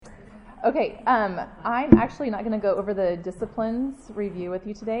Okay, I'm actually not going to go over the disciplines review with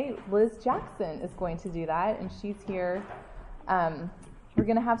you today. Liz Jackson is going to do that, and she's here. We're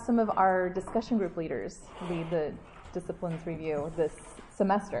going to have some of our discussion group leaders lead the disciplines review this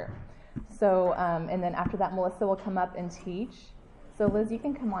semester. So, and then after that, Melissa will come up and teach. So Liz, you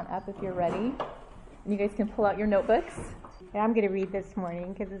can come on up if you're ready. And you guys can pull out your notebooks. I'm going to read this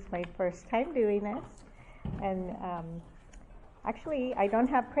morning because it's my first time doing this. And actually, I don't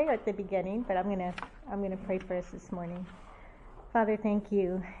have prayer at the beginning, but I'm going to pray for us this morning. Father, thank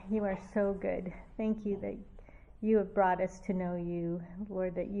you. You are so good. Thank you that you have brought us to know you,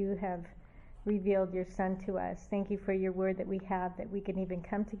 Lord, that you have revealed your Son to us. Thank you for your word that we have, that we can even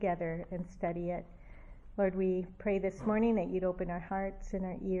come together and study it. Lord, we pray this morning that you'd open our hearts and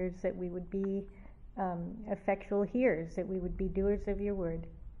our ears, that we would be effectual hearers, that we would be doers of your word.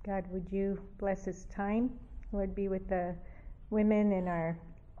 God, would you bless this time? Lord, be with the women in our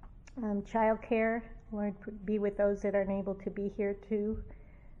child care. Lord, be with those that aren't able to be here too.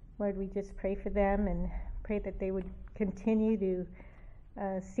 Lord, we just pray for them and pray that they would continue to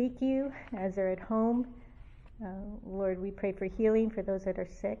seek you as they're at home. Lord, we pray for healing for those that are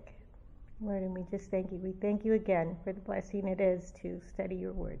sick. Lord, and we just thank you. We thank you again for the blessing it is to study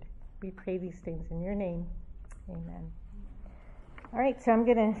your word. We pray these things in your name. Amen. All right, so I'm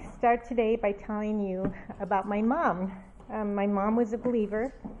going to start today by telling you about my mom. My mom was a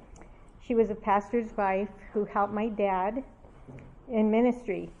believer. She was a pastor's wife who helped my dad in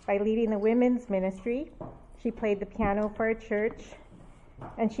ministry by leading the women's ministry. She played the piano for our church,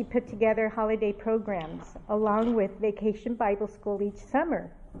 and she put together holiday programs along with Vacation Bible School each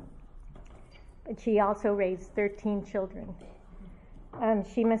summer. But she also raised 13 children.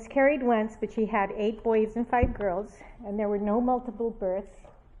 She miscarried once, but she had 8 boys and 5 girls, and there were no multiple births.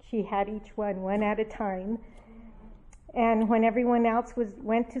 She had each one at a time. And when everyone else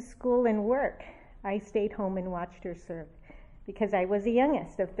went to school and work, I stayed home and watched her serve because I was the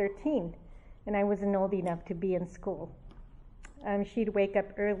youngest of 13, and I wasn't old enough to be in school. She'd wake up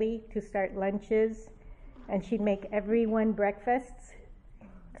early to start lunches, and she'd make everyone breakfasts.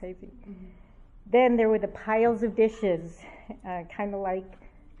 Crazy. Then there were the piles of dishes, kind of like,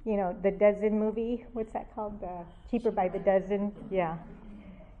 the Dozen movie. What's that called? Cheaper by the Dozen. Yeah.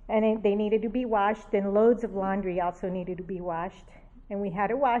 And they needed to be washed, and loads of laundry also needed to be washed. And we had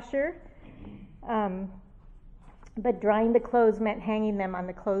a washer, but drying the clothes meant hanging them on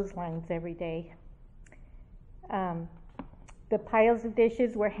the clotheslines every day. The piles of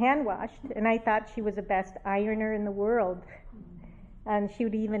dishes were hand-washed, and I thought she was the best ironer in the world. She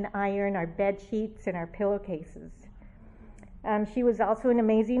would even iron our bed sheets and our pillowcases. She was also an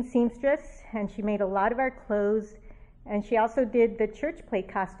amazing seamstress, and she made a lot of our clothes, and she also did the church play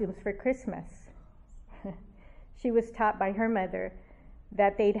costumes for Christmas. She was taught by her mother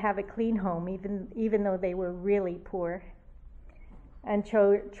that they'd have a clean home, even though they were really poor. And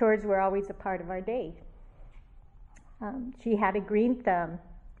chores were always a part of our day. She had a green thumb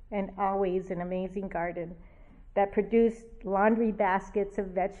and always an amazing garden that produced laundry baskets of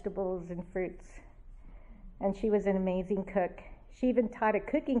vegetables and fruits. And she was an amazing cook. She even taught a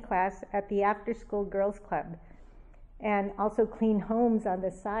cooking class at the after-school girls club and also cleaned homes on the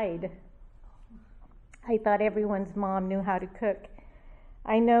side. I thought everyone's mom knew how to cook.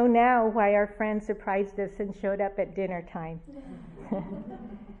 I know now why our friends surprised us and showed up at dinner time.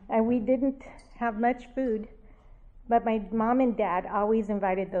 And we didn't have much food, but my mom and dad always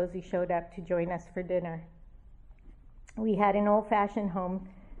invited those who showed up to join us for dinner. We had an old-fashioned home,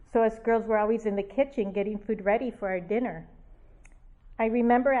 so us girls were always in the kitchen getting food ready for our dinner. I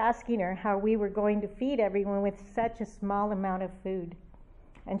remember asking her how we were going to feed everyone with such a small amount of food.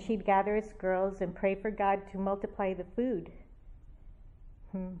 And she'd gather us girls and pray for God to multiply the food.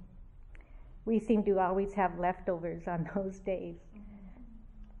 We seem to always have leftovers on those days.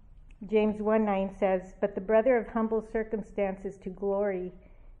 James 1:9 says, "But the brother of humble circumstances to glory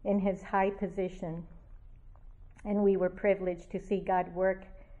in his high position." And we were privileged to see God work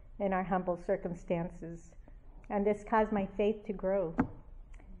in our humble circumstances. And this caused my faith to grow.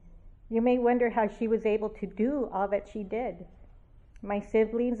 You may wonder how she was able to do all that she did. My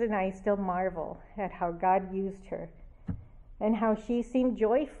siblings and I still marvel at how God used her and how she seemed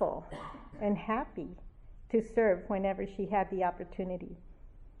joyful and happy to serve whenever she had the opportunity.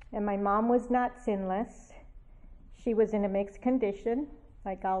 And my mom was not sinless. She was in a mixed condition,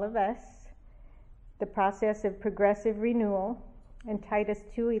 like all of us. The process of progressive renewal, and Titus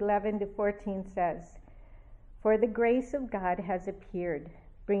 2:11-14 says, "For the grace of God has appeared,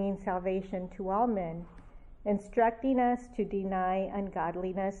 bringing salvation to all men, instructing us to deny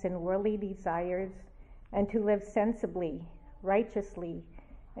ungodliness and worldly desires, and to live sensibly, righteously,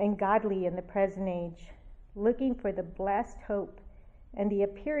 and godly in the present age, looking for the blessed hope and the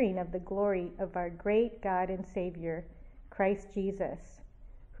appearing of the glory of our great God and Savior, Christ Jesus,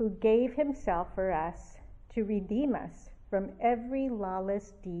 who gave himself for us to redeem us from every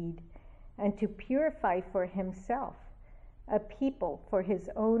lawless deed and to purify for himself a people for his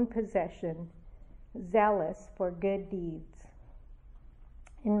own possession, zealous for good deeds.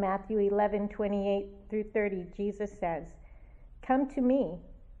 In Matthew 11:28-30, Jesus says, "Come to me,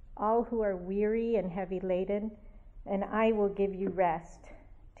 all who are weary and heavy laden, and I will give you rest.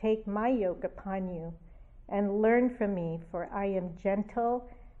 Take my yoke upon you and learn from me, for I am gentle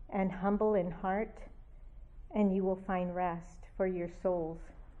and humble in heart, and you will find rest for your souls.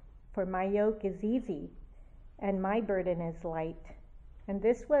 For my yoke is easy and my burden is light." And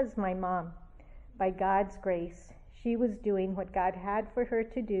this was my mom. By God's grace, she was doing what God had for her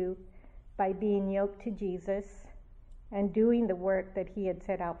to do by being yoked to Jesus and doing the work that he had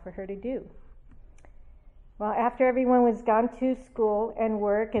set out for her to do. Well, after everyone was gone to school and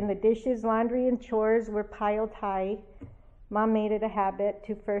work and the dishes, laundry, and chores were piled high, Mom made it a habit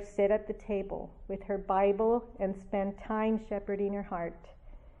to first sit at the table with her Bible and spend time shepherding her heart.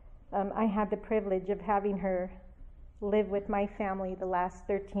 I had the privilege of having her live with my family the last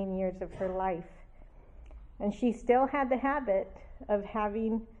 13 years of her life. And she still had the habit of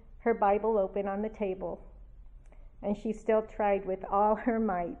having her Bible open on the table. And she still tried with all her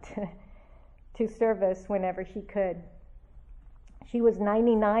might to serve us whenever she could. She was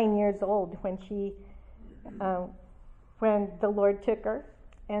 99 years old when the Lord took her.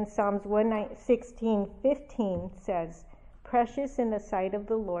 And Psalms 116:15 says, "Precious in the sight of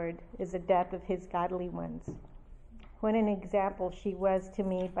the Lord is the death of his godly ones." What an example she was to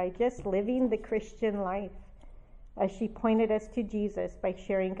me by just living the Christian life, as she pointed us to Jesus by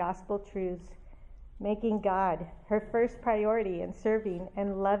sharing gospel truths, making God her first priority in serving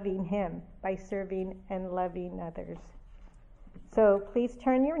and loving him by serving and loving others. So please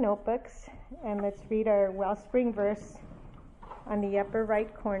turn your notebooks and let's read our Wellspring verse on the upper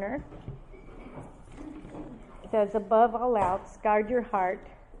right corner. It says, "Above all else, guard your heart,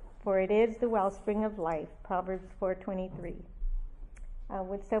 for it is the wellspring of life." Proverbs 4:23.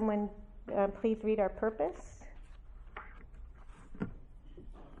 Would someone please read our purpose?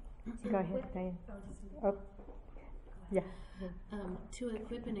 Go ahead, Diane. Oh, yeah. To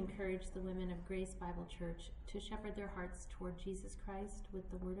equip and encourage the women of Grace Bible Church to shepherd their hearts toward Jesus Christ with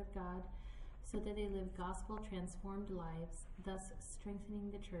the Word of God, so that they live gospel-transformed lives, thus strengthening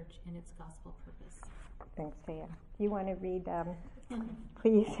the church in its gospel purpose. Thanks, Diane. You want to read,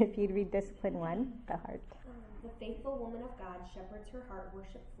 please, if you'd read Discipline 1, the heart. The faithful woman of God shepherds her heart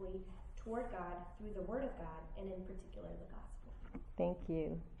worshipfully toward God through the Word of God, and in particular the gospel. Thank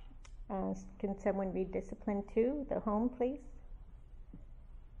you. Can someone read Discipline 2, the home, please?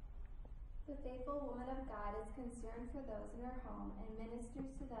 The faithful woman of God is concerned for those in her home and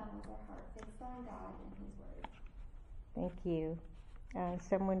ministers to them with her heart fixed on God and his word. Thank you.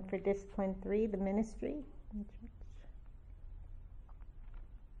 Someone for Discipline 3, the ministry?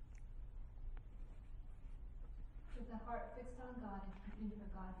 With a heart fixed on God and keeping her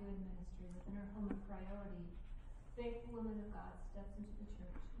God-given ministry within her home a priority, faithful woman of God steps into the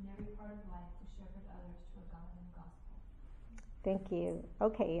church in every part of life to shepherd others to a God and gospel. Thank you.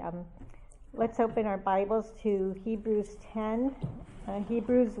 Okay, let's open our Bibles to Hebrews 10.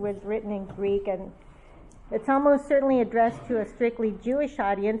 Hebrews was written in Greek, and it's almost certainly addressed to a strictly Jewish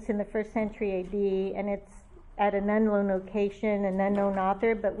audience in the 1st century AD, and it's at an unknown location, an unknown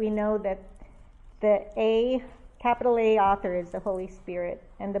author, but we know that the capital A author is the Holy Spirit,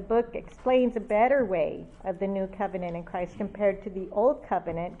 and the book explains a better way of the new covenant in Christ compared to the old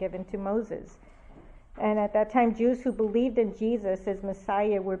covenant given to Moses. And at that time, Jews who believed in Jesus as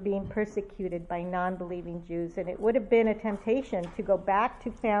Messiah were being persecuted by non-believing Jews, and it would have been a temptation to go back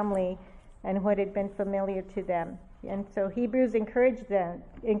to family and what had been familiar to them. And so Hebrews encourages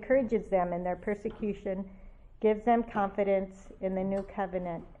them in their persecution, gives them confidence in the new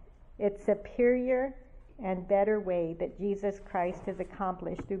covenant. It's superior and better way that Jesus Christ has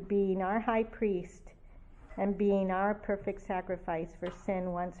accomplished through being our high priest and being our perfect sacrifice for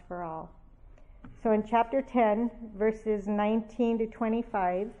sin once for all. So in chapter 10, verses 19 to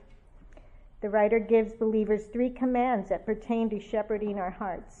 25, the writer gives believers 3 commands that pertain to shepherding our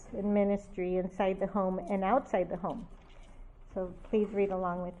hearts in ministry inside the home and outside the home. So please read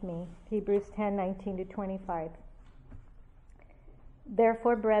along with me. Hebrews 10, 19 to 25.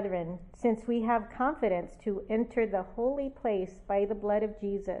 "Therefore, brethren, since we have confidence to enter the holy place by the blood of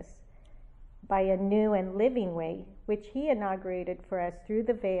Jesus, by a new and living way, which he inaugurated for us through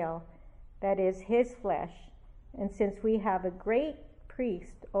the veil, that is his flesh, and since we have a great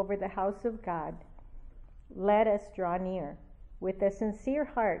priest over the house of God, let us draw near with a sincere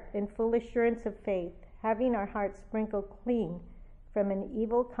heart and full assurance of faith, having our hearts sprinkled clean from an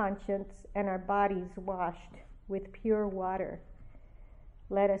evil conscience and our bodies washed with pure water.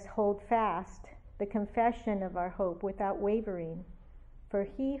 Let us hold fast the confession of our hope without wavering, for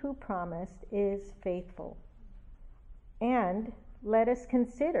he who promised is faithful. And let us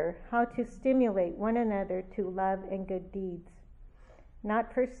consider how to stimulate one another to love and good deeds,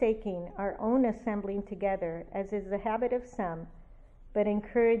 not forsaking our own assembling together, as is the habit of some, but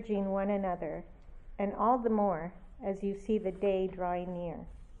encouraging one another, and all the more as you see the day drawing near.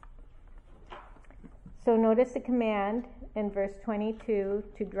 So notice the command in verse 22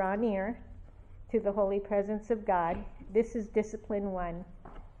 to draw near to the holy presence of God. This is discipline 1,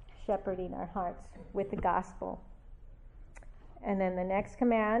 shepherding our hearts with the gospel. And then the next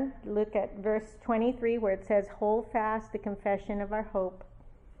command, look at verse 23 where it says, hold fast the confession of our hope,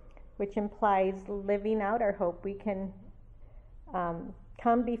 which implies living out our hope. We can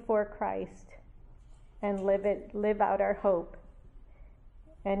come before Christ and live out our hope.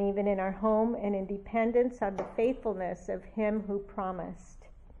 And even in our home and in dependence on the faithfulness of him who promised.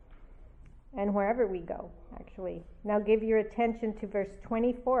 And wherever we go, actually. Now give your attention to verse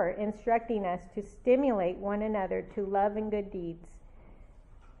 24, instructing us to stimulate one another to love and good deeds.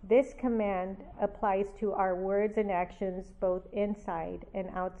 This command applies to our words and actions both inside and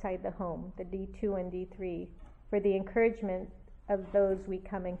outside the home, the D2 and D3, for the encouragement of those we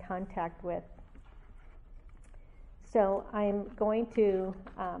come in contact with. So I'm going to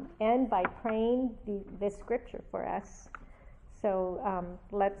end by praying this scripture for us. So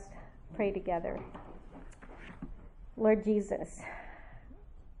let's pray together. Lord Jesus,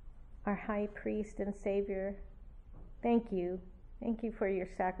 our high priest and Savior, thank you. Thank you for your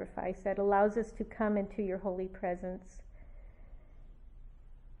sacrifice that allows us to come into your holy presence.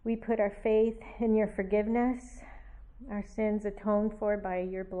 We put our faith in your forgiveness, our sins atoned for by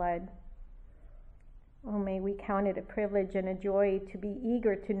your blood. Oh, may we count it a privilege and a joy to be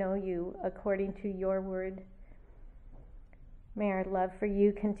eager to know you according to your word. May our love for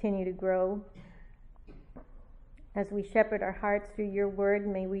you continue to grow. As we shepherd our hearts through your word,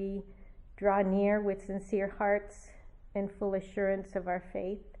 may we draw near with sincere hearts and full assurance of our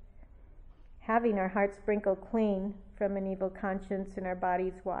faith, having our hearts sprinkled clean from an evil conscience and our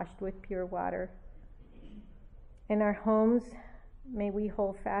bodies washed with pure water. In our homes, may we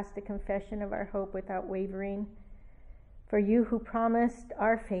hold fast the confession of our hope without wavering, for you who promised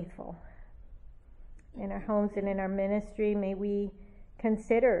are faithful. In our homes and in our ministry, may we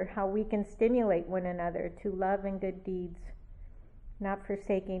consider how we can stimulate one another to love and good deeds, not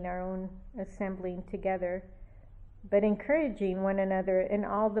forsaking our own assembling together, but encouraging one another, and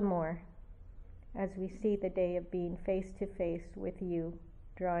all the more as we see the day of being face to face with you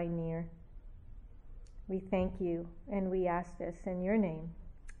drawing near. We thank you and we ask this in your name.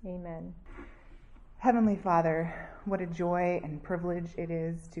 Amen. Heavenly Father, what a joy and privilege it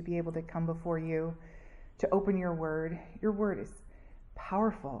is to be able to come before you, to open your word. Your word is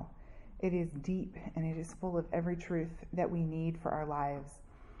powerful. It is deep and it is full of every truth that we need for our lives.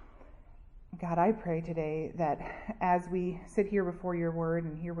 God, I pray today that as we sit here before your word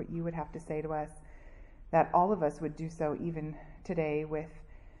and hear what you would have to say to us, that all of us would do so even today with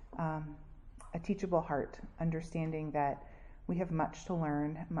a teachable heart, understanding that we have much to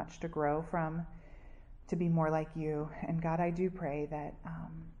learn, much to grow from, to be more like you. And God, I do pray that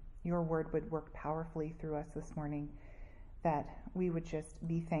your word would work powerfully through us this morning, that we would just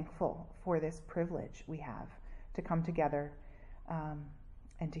be thankful for this privilege we have to come together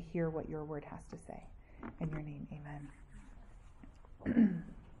and to hear what your word has to say. In your name, amen.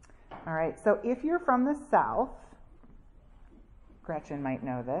 All right, so if you're from the South, Gretchen might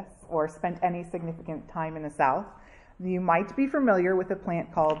know this, or spent any significant time in the South, you might be familiar with a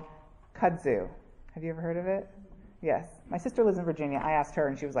plant called kudzu. Have you ever heard of it? Yes. My sister lives in Virginia. I asked her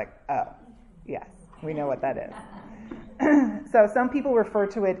and she was like, oh, yes, we know what that is. So some people refer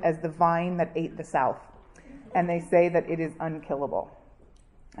to it as the vine that ate the South, and they say that it is unkillable.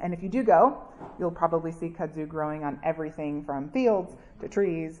 And if you do go, you'll probably see kudzu growing on everything from fields to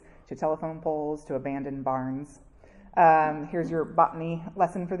trees to telephone poles to abandoned barns. Here's your botany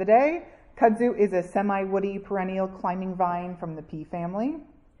lesson for the day. Kudzu is a semi-woody perennial climbing vine from the pea family.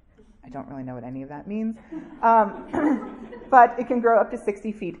 I don't really know what any of that means. But it can grow up to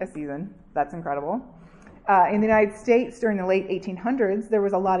 60 feet a season. That's incredible. In the United States, during the late 1800s, there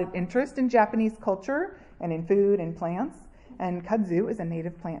was a lot of interest in Japanese culture and in food and plants. And kudzu is a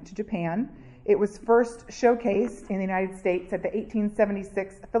native plant to Japan. It was first showcased in the United States at the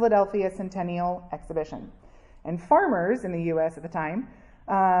 1876 Philadelphia Centennial Exhibition. And farmers in the U.S. at the time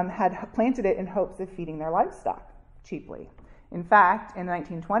had planted it in hopes of feeding their livestock cheaply. In fact, in the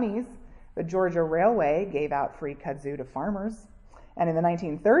 1920s, the Georgia Railway gave out free kudzu to farmers. And in the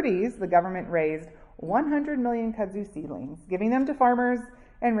 1930s, the government raised 100 million kudzu seedlings, giving them to farmers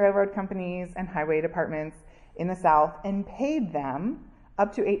and railroad companies and highway departments in the South, and paid them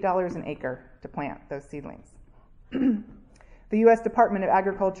up to $8 an acre to plant those seedlings. The U.S. Department of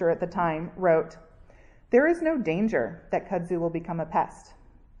Agriculture at the time wrote, "There is no danger that kudzu will become a pest.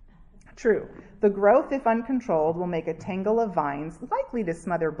 True, the growth, if uncontrolled, will make a tangle of vines likely to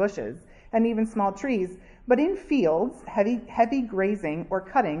smother bushes and even small trees, but in fields, heavy grazing or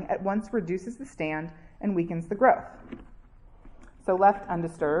cutting at once reduces the stand and weakens the growth." So left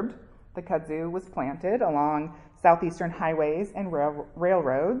undisturbed, the kudzu was planted along southeastern highways and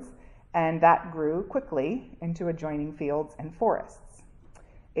railroads, and that grew quickly into adjoining fields and forests.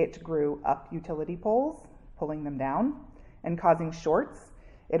 It grew up utility poles, pulling them down and causing shorts.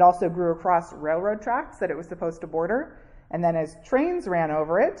 It also grew across railroad tracks that it was supposed to border, and then as trains ran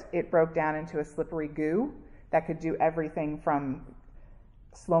over it, it broke down into a slippery goo that could do everything from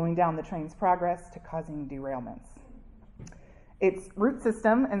slowing down the train's progress to causing derailments. Its root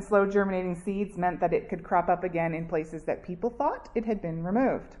system and slow germinating seeds meant that it could crop up again in places that people thought it had been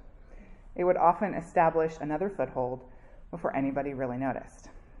removed. It would often establish another foothold before anybody really noticed.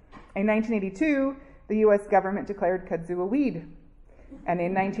 In 1982, the U.S. government declared kudzu a weed, and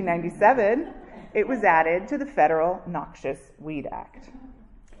in 1997, it was added to the Federal Noxious Weed Act.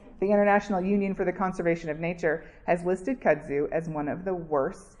 The International Union for the Conservation of Nature has listed kudzu as one of the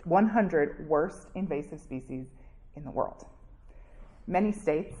 100 worst invasive species in the world. Many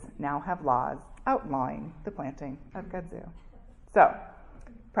states now have laws outlawing the planting of kudzu. So,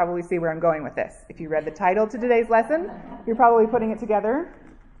 probably see where I'm going with this. If you read the title to today's lesson, you're probably putting it together.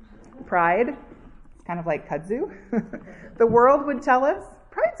 Pride, kind of like kudzu. The world would tell us,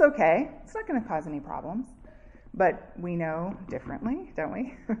 pride's okay. It's not going to cause any problems. But we know differently, don't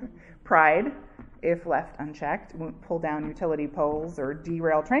we? Pride, if left unchecked, won't pull down utility poles or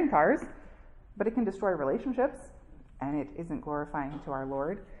derail train cars, but it can destroy relationships, and it isn't glorifying to our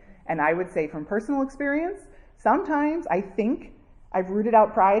Lord. And I would say from personal experience, sometimes I think I've rooted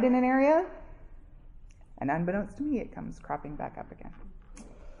out pride in an area, and unbeknownst to me, it comes cropping back up again.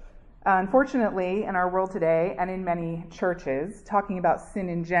 Unfortunately, in our world today, and in many churches, talking about sin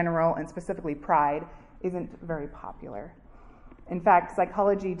in general, and specifically pride, isn't very popular. In fact,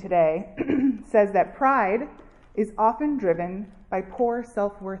 Psychology Today says that pride is often driven by poor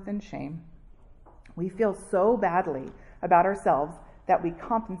self-worth and shame. We feel so badly about ourselves that we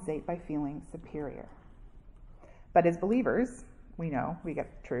compensate by feeling superior. But as believers, we know we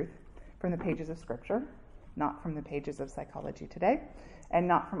get the truth from the pages of Scripture, not from the pages of Psychology Today, and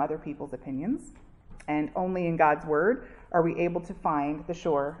not from other people's opinions. And only in God's Word are we able to find the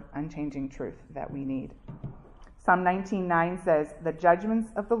sure, unchanging truth that we need. Psalm 19:9 says, "The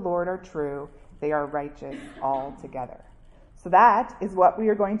judgments of the Lord are true, they are righteous altogether." So that is what we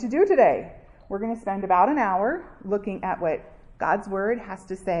are going to do today. We're going to spend about an hour looking at what God's Word has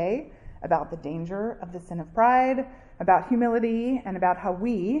to say about the danger of the sin of pride, about humility, and about how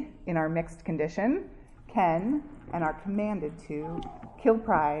we, in our mixed condition, can and are commanded to kill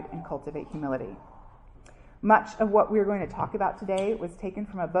pride and cultivate humility. Much of what we're going to talk about today was taken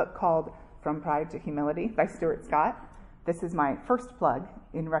from a book called From Pride to Humility by Stuart Scott. This is my first plug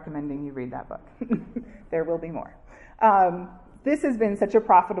in recommending you read that book. There will be more. This has been such a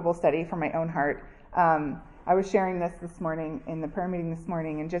profitable study for my own heart. I was sharing this morning in the prayer meeting this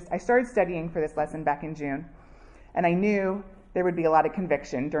morning, and I started studying for this lesson back in June, and I knew there would be a lot of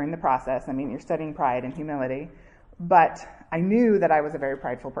conviction during the process. I mean, you're studying pride and humility, but I knew that I was a very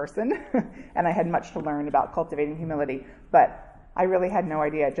prideful person, and I had much to learn about cultivating humility, but I really had no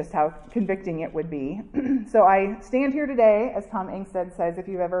idea just how convicting it would be. So I stand here today, as Tom Engstead says, if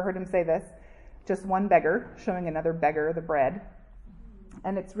you've ever heard him say this, just one beggar showing another beggar the bread.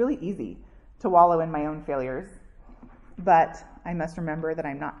 And it's really easy to wallow in my own failures, but I must remember that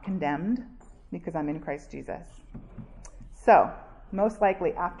I'm not condemned because I'm in Christ Jesus. So, most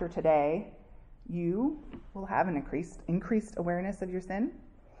likely after today, you will have an increased awareness of your sin,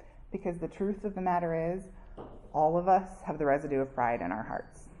 because the truth of the matter is, all of us have the residue of pride in our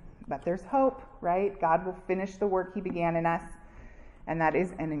hearts. But there's hope, right? God will finish the work He began in us, and that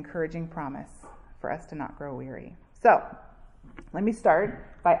is an encouraging promise for us to not grow weary. So, let me start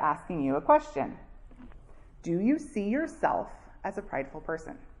by asking you a question. Do you see yourself as a prideful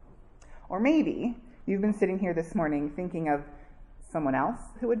person? Or maybe you've been sitting here this morning thinking of someone else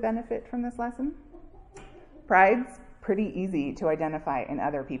who would benefit from this lesson. Pride's pretty easy to identify in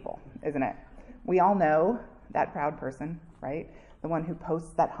other people, isn't it? We all know that proud person, right? the one who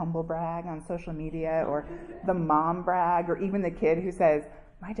posts that humble brag on social media, or the mom brag, or even the kid who says,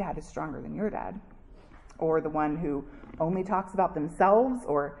 my dad is stronger than your dad, or the one who only talks about themselves,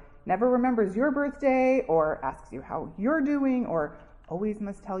 or never remembers your birthday, or asks you how you're doing, or always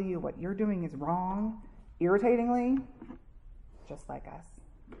must tell you what you're doing is wrong, irritatingly, just like us.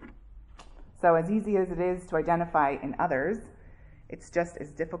 So as easy as it is to identify in others, it's just as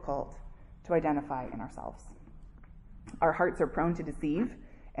difficult to identify in ourselves. Our hearts are prone to deceive,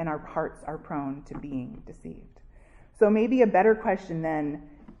 and our hearts are prone to being deceived. So maybe a better question than,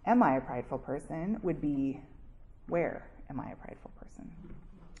 am I a prideful person, would be, where am I a prideful person?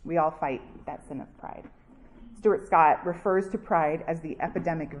 We all fight that sin of pride. Stuart Scott refers to pride as the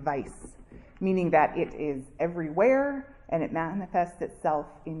epidemic vice, meaning that it is everywhere and it manifests itself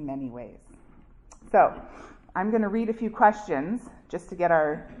in many ways. So I'm going to read a few questions just to get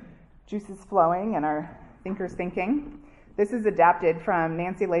our juices flowing and our thinkers thinking. This is adapted from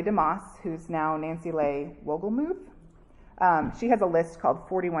Nancy Leigh DeMoss, who's now Nancy Leigh Wogelmuth. She has a list called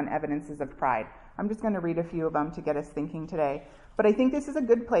 41 Evidences of Pride. I'm just going to read a few of them to get us thinking today. But I think this is a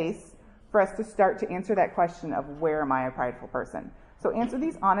good place for us to start to answer that question of, where am I a prideful person? So answer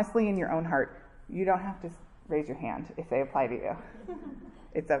these honestly in your own heart. You don't have to raise your hand if they apply to you.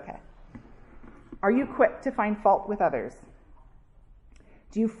 It's okay. Are you quick to find fault with others?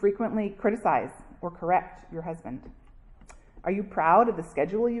 Do you frequently criticize or correct your husband? Are you proud of the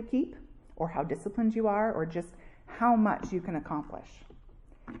schedule you keep, or how disciplined you are, or just how much you can accomplish?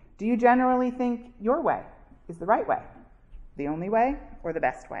 Do you generally think your way is the right way, the only way, or the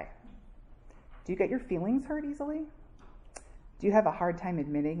best way? Do you get your feelings hurt easily? Do you have a hard time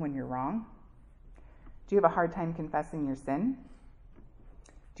admitting when you're wrong? Do you have a hard time confessing your sin?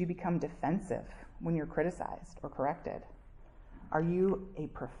 Do you become defensive when you're criticized or corrected? Are you a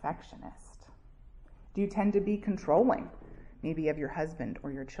perfectionist? Do you tend to be controlling, maybe of your husband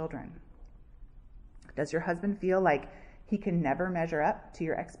or your children? Does your husband feel like he can never measure up to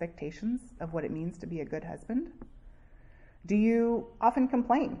your expectations of what it means to be a good husband? Do you often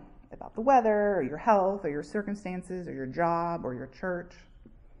complain about the weather, or your health, or your circumstances, or your job, or your church?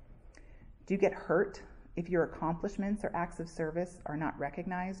 Do you get hurt if your accomplishments or acts of service are not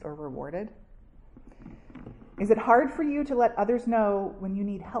recognized or rewarded? Is it hard for you to let others know when you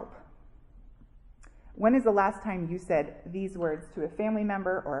need help? When is the last time you said these words to a family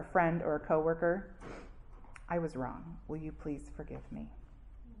member or a friend or a coworker? I was wrong. Will you please forgive me?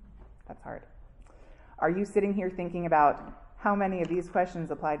 That's hard. Are you sitting here thinking about how many of these questions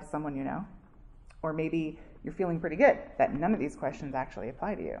apply to someone you know? Or maybe you're feeling pretty good that none of these questions actually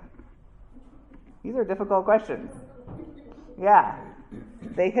apply to you. These are difficult questions. Yeah,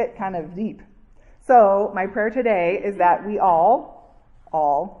 they hit kind of deep. So my prayer today is that we all,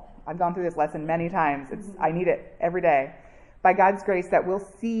 I've gone through this lesson many times. I need it every day. By God's grace, that we'll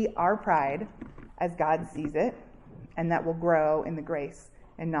see our pride as God sees it, and that we'll grow in the grace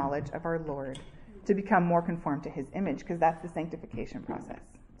and knowledge of our Lord to become more conformed to his image, because that's the sanctification process.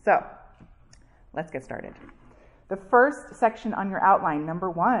 So let's get started. The first section on your outline, number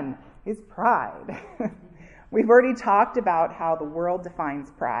 1, is pride. We've already talked about how the world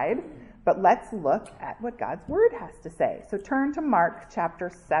defines pride, but let's look at what God's word has to say. So turn to Mark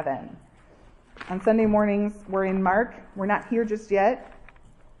chapter 7. On Sunday mornings, we're in Mark. We're not here just yet,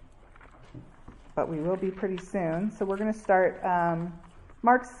 but we will be pretty soon. So we're going to start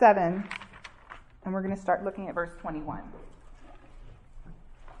Mark 7, and we're going to start looking at verse 21.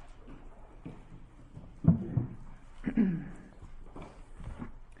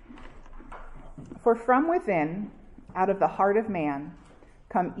 For from within, out of the heart of man,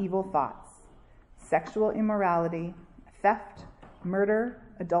 come evil thoughts, sexual immorality, theft, murder,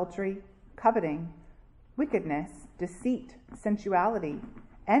 adultery, coveting, wickedness, deceit, sensuality,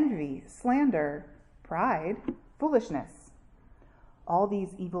 envy, slander, pride, foolishness. All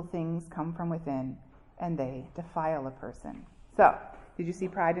these evil things come from within, and they defile a person. So, did you see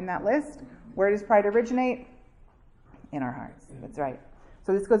pride in that list? Where does pride originate? In our hearts. That's right.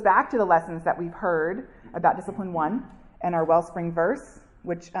 So this goes back to the lessons that we've heard about Discipline 1 and our wellspring verse,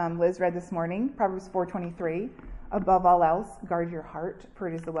 which Liz read this morning, Proverbs 4:23. Above all else, guard your heart, for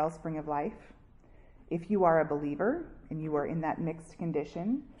it is the wellspring of life. If you are a believer and you are in that mixed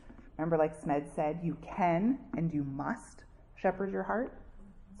condition, remember, like Smed said, you can and you must shepherd your heart.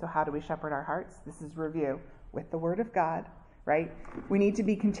 So how do we shepherd our hearts? This is review with the Word of God, right? We need to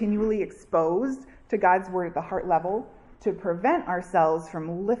be continually exposed to God's Word at the heart level to prevent ourselves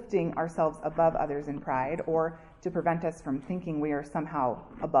from lifting ourselves above others in pride, or to prevent us from thinking we are somehow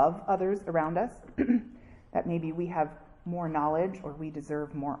above others around us, that maybe we have more knowledge or we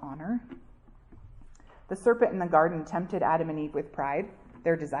deserve more honor. The serpent in the garden tempted Adam and Eve with pride,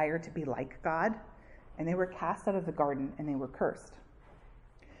 their desire to be like God, and they were cast out of the garden and they were cursed.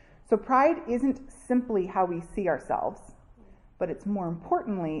 So pride isn't simply how we see ourselves, but it's more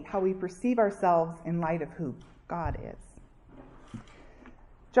importantly how we perceive ourselves in light of who God is.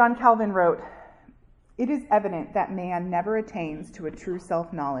 John Calvin wrote, "It is evident that man never attains to a true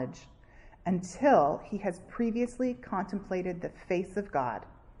self-knowledge until he has previously contemplated the face of God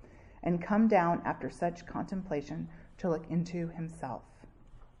and come down after such contemplation to look into himself."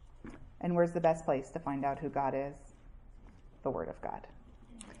 And where's the best place to find out who God is? The Word of God.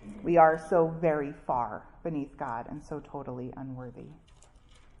 We are so very far beneath God and so totally unworthy.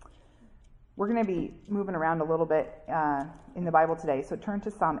 We're going to be moving around a little bit in the Bible today, so turn to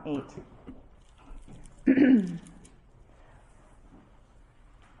Psalm 8.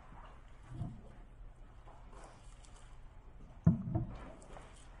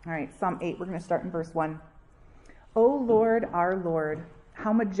 All right, Psalm 8, we're going to start in verse 1. O Lord, our Lord,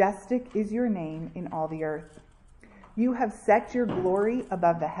 how majestic is your name in all the earth. You have set your glory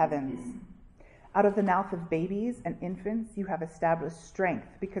above the heavens. Out of the mouth of babies and infants you have established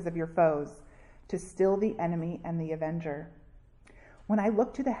strength because of your foes, to still the enemy and the avenger. When I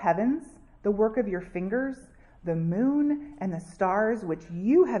look to the heavens, the work of your fingers, the moon and the stars which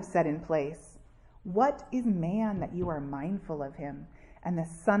you have set in place, what is man that you are mindful of him, and the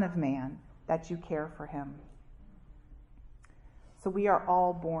Son of Man that you care for him? So we are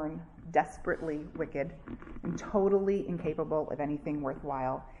all born desperately wicked and totally incapable of anything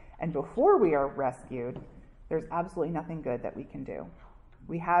worthwhile. And before we are rescued, there's absolutely nothing good that we can do.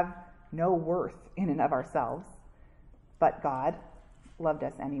 We have no worth in and of ourselves, but God loved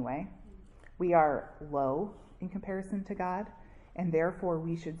us anyway. We are low in comparison to God, and therefore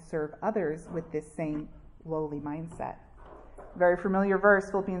we should serve others with this same lowly mindset. Very familiar verse,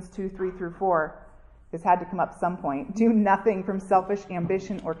 Philippians 2:3-4. This had to come up some point. Do nothing from selfish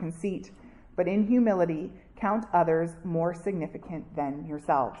ambition or conceit, but in humility count others more significant than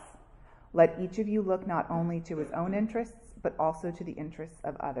yourselves. Let each of you look not only to his own interests, but also to the interests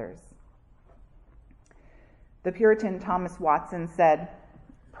of others. The Puritan Thomas Watson said,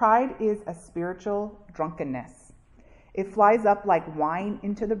 "Pride is a spiritual drunkenness. It flies up like wine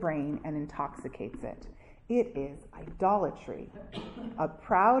into the brain and intoxicates it. It is idolatry. A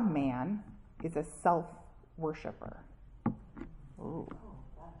proud man is a self-worshipper." Ooh.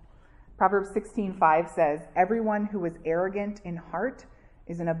 Proverbs 16:5 says, "Everyone who is arrogant in heart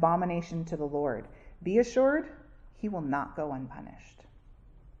is an abomination to the Lord. Be assured, he will not go unpunished."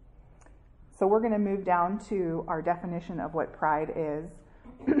 So we're going to move down to our definition of what pride is.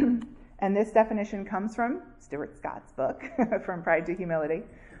 And this definition comes from Stuart Scott's book, From Pride to Humility.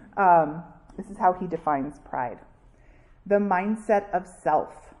 This is how he defines pride. The mindset of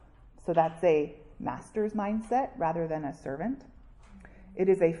self. So that's a master's mindset rather than a servant. It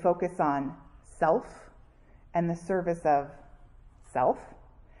is a focus on self and the service of self,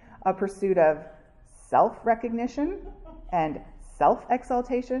 a pursuit of self-recognition and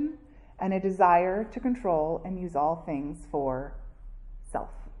self-exaltation, and a desire to control and use all things for self.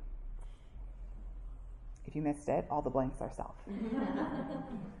 If you missed it, all the blanks are self.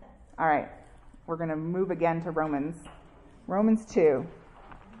 All right, we're going to move again to Romans. Romans 2.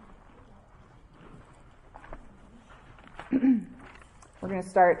 We're going to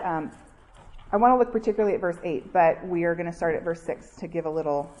start, I want to look particularly at verse 8, but we are going to start at verse 6 to give a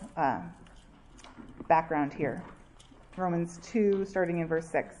little background here. Romans 2, starting in verse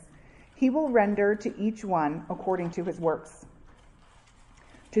 6. He will render to each one according to his works.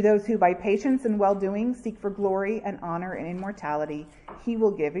 To those who by patience and well-doing seek for glory and honor and immortality, he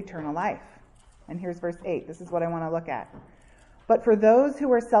will give eternal life. And here's verse 8. This is what I want to look at. But for those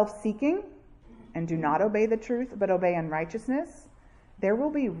who are self-seeking and do not obey the truth, but obey unrighteousness, there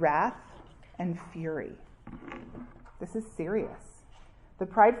will be wrath and fury. This is serious. The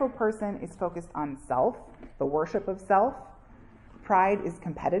prideful person is focused on self, the worship of self. Pride is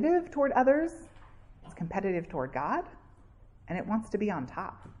competitive toward others. It's competitive toward God. And it wants to be on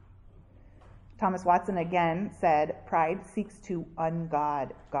top. Thomas Watson again said, pride seeks to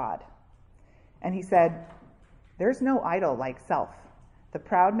ungod God. And he said, there's no idol like self. The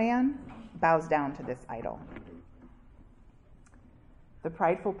proud man bows down to this idol. The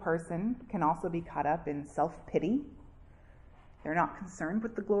prideful person can also be caught up in self-pity. They're not concerned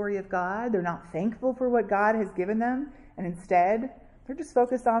with the glory of God. They're not thankful for what God has given them. And instead, they're just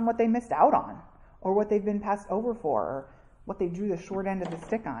focused on what they missed out on, or what they've been passed over for, or what they drew the short end of the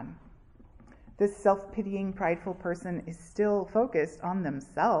stick on. This self-pitying, prideful person is still focused on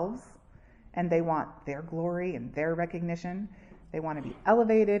themselves, and they want their glory and their recognition. They want to be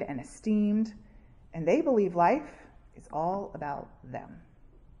elevated and esteemed, and they believe life is all about them.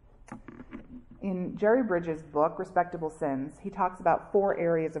 In Jerry Bridges' book, Respectable Sins, he talks about 4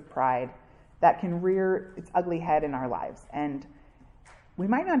 areas of pride that can rear its ugly head in our lives, and we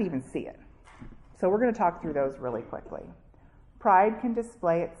might not even see it. So we're going to talk through those really quickly. Pride can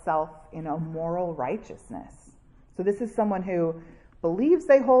display itself in a moral righteousness. So this is someone who believes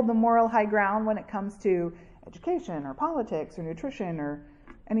they hold the moral high ground when it comes to education or politics or nutrition or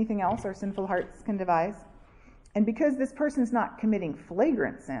anything else our sinful hearts can devise. And because this person's not committing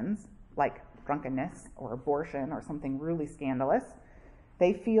flagrant sins, like drunkenness or abortion or something really scandalous,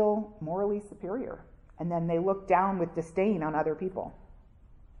 they feel morally superior, and then they look down with disdain on other people.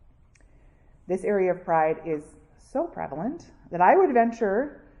 This area of pride is so prevalent that I would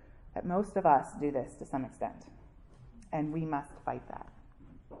venture that most of us do this to some extent, and we must fight that.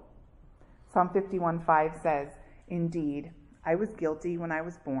 Psalm 51:5 says, "Indeed, I was guilty when I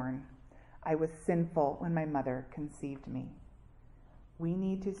was born. I was sinful when my mother conceived me." We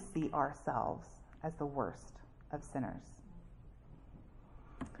need to see ourselves as the worst of sinners.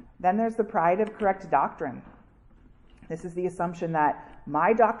 Then there's the pride of correct doctrine. This is the assumption that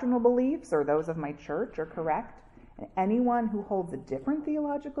my doctrinal beliefs or those of my church are correct, and anyone who holds a different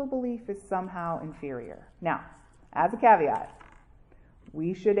theological belief is somehow inferior. Now, as a caveat,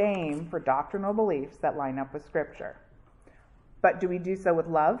 we should aim for doctrinal beliefs that line up with Scripture. But do we do so with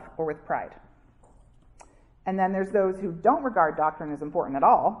love or with pride? And then there's those who don't regard doctrine as important at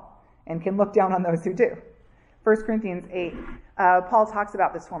all and can look down on those who do. 1 Corinthians 8, Paul talks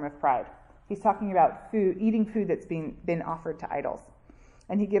about this form of pride. He's talking about eating food that's been offered to idols.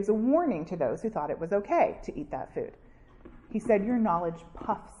 And he gives a warning to those who thought it was okay to eat that food. He said, "Your knowledge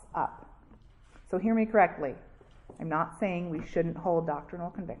puffs up." So hear me correctly. I'm not saying we shouldn't hold doctrinal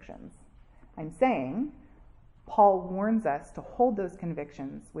convictions. I'm saying Paul warns us to hold those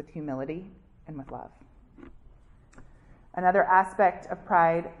convictions with humility and with love. Another aspect of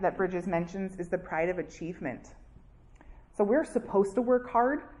pride that Bridges mentions is the pride of achievement. So we're supposed to work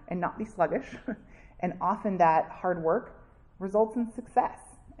hard and not be sluggish, and often that hard work results in success.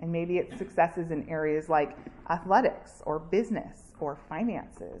 And maybe it's successes in areas like athletics or business or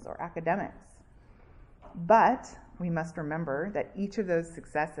finances or academics. But we must remember that each of those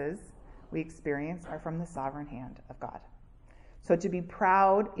successes we experience are from the sovereign hand of God. So to be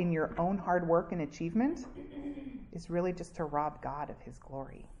proud in your own hard work and achievement is really just to rob God of his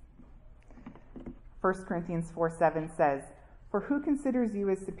glory. 1 Corinthians 4:7 says, "For who considers you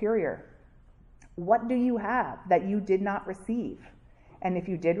as superior? What do you have that you did not receive? And if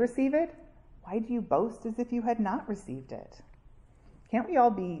you did receive it, why do you boast as if you had not received it?" Can't we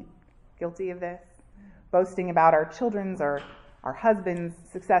all be guilty of this? Boasting about our children's or our husband's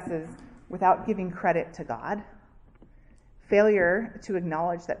successes without giving credit to God? Failure to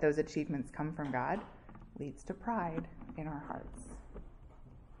acknowledge that those achievements come from God leads to pride in our hearts.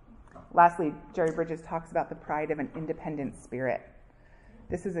 Lastly, Jerry Bridges talks about the pride of an independent spirit.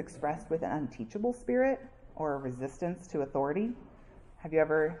 This is expressed with an unteachable spirit or a resistance to authority. Have you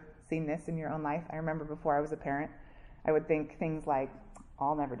ever seen this in your own life? I remember before I was a parent, I would think things like,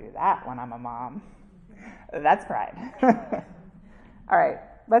 "I'll never do that when I'm a mom." That's pride. All right,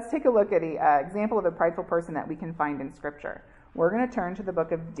 let's take a look at an example of a prideful person that we can find in Scripture. We're going to turn to the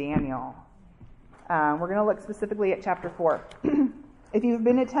book of Daniel. We're going to look specifically at chapter 4. If you've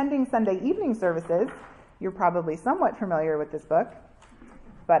been attending Sunday evening services, you're probably somewhat familiar with this book,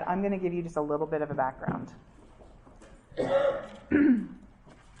 but I'm going to give you just a little bit of a background.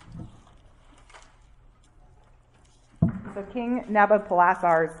 So King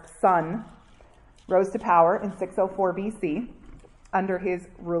Nabopolassar's son rose to power in 604 BC. Under his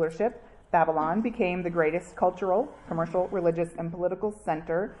rulership, Babylon became the greatest cultural, commercial, religious, and political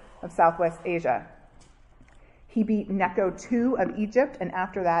center of Southwest Asia. He beat Necho II of Egypt, and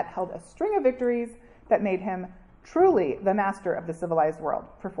after that held a string of victories that made him truly the master of the civilized world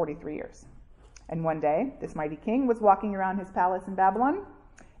for 43 years. And one day, this mighty king was walking around his palace in Babylon,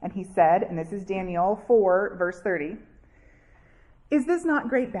 and he said, and this is Daniel 4, verse 30, "Is this not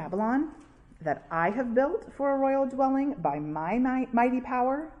great Babylon that I have built for a royal dwelling by my mighty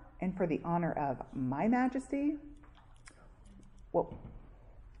power and for the honor of my majesty?" Well,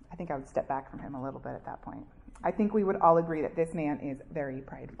 I think I would step back from him a little bit at that point. I think we would all agree that this man is very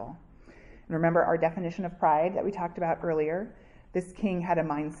prideful. And remember our definition of pride that we talked about earlier? This king had a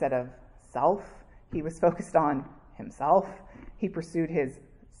mindset of self. He was focused on himself. He pursued his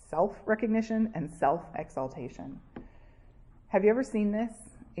self-recognition and self-exaltation. Have you ever seen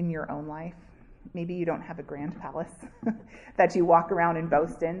this in your own life? Maybe you don't have a grand palace that you walk around and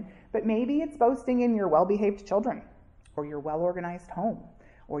boast in, but maybe it's boasting in your well-behaved children, or your well-organized home,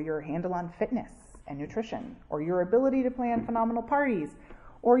 or your handle on fitness, and nutrition, or your ability to plan phenomenal parties,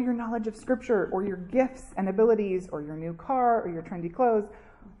 or your knowledge of scripture, or your gifts and abilities, or your new car, or your trendy clothes,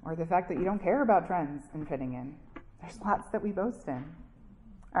 or the fact that you don't care about trends and fitting in. There's lots that we boast in.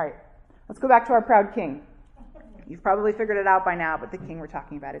 All right, let's go back to our proud king. You've probably figured it out by now, but the king we're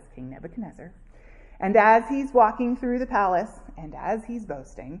talking about is King Nebuchadnezzar. And as he's walking through the palace, and as he's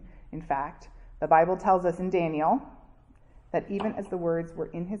boasting, in fact, the Bible tells us in Daniel that even as the words were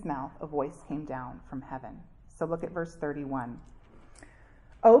in his mouth, a voice came down from heaven. So look at verse 31.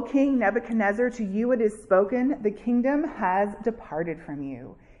 O King Nebuchadnezzar, to you it is spoken, the kingdom has departed from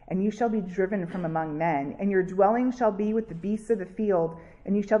you, and you shall be driven from among men, and your dwelling shall be with the beasts of the field,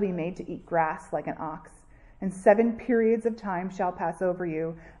 and you shall be made to eat grass like an ox. And 7 periods of time shall pass over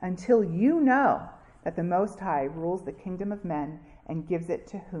you, until you know that the Most High rules the kingdom of men and gives it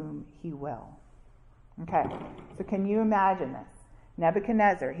to whom he will. Okay, so can you imagine this?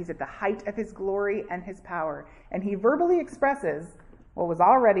 Nebuchadnezzar, he's at the height of his glory and his power, and he verbally expresses what was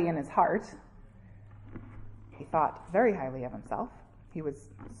already in his heart. He thought very highly of himself. He was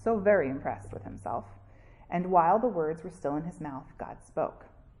so very impressed with himself. And while the words were still in his mouth, God spoke.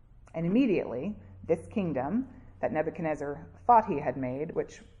 And immediately, this kingdom that Nebuchadnezzar thought he had made,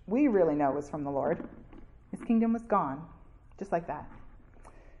 which we really know was from the Lord, his kingdom was gone, just like that.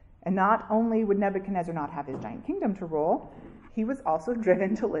 And not only would Nebuchadnezzar not have his giant kingdom to rule, he was also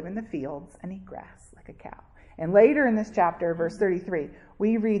driven to live in the fields and eat grass like a cow. And later in this chapter, verse 33,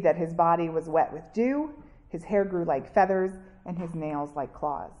 we read that his body was wet with dew, his hair grew like feathers, and his nails like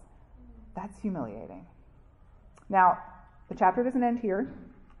claws. That's humiliating. Now, the chapter doesn't end here,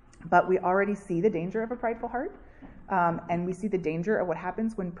 but we already see the danger of a prideful heart, and we see the danger of what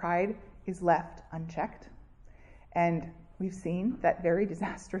happens when pride is left unchecked. And we've seen that very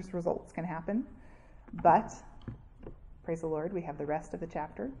disastrous results can happen, but praise the Lord, we have the rest of the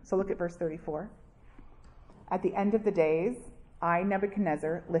chapter. So look at verse 34. At the end of the days, I,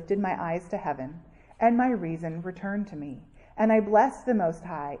 Nebuchadnezzar, lifted my eyes to heaven, and my reason returned to me. And I blessed the Most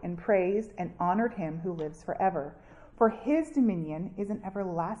High, and praised and honored him who lives forever. For his dominion is an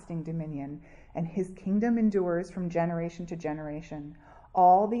everlasting dominion, and his kingdom endures from generation to generation.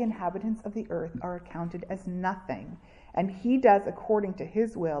 All the inhabitants of the earth are accounted as nothing, and he does according to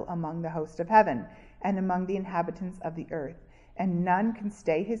his will among the host of heaven, and among the inhabitants of the earth. And none can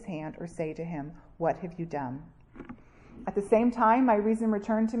stay his hand or say to him, what have you done? At the same time, my reason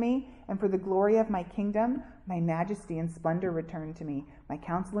returned to me, and for the glory of my kingdom, my majesty and splendor returned to me. My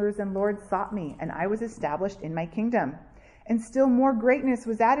counselors and lords sought me, and I was established in my kingdom. And still more greatness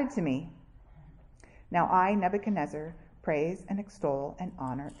was added to me. Now I, Nebuchadnezzar, praise and extol and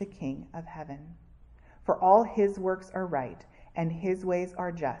honor the King of heaven. For all his works are right, and his ways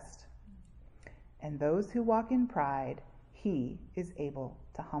are just. And those who walk in pride, he is able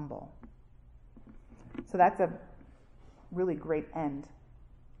to humble. So that's a really great end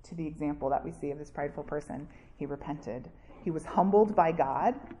to the example that we see of this prideful person. He repented. He was humbled by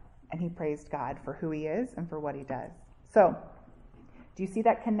God, and he praised God for who he is and for what he does. So, do you see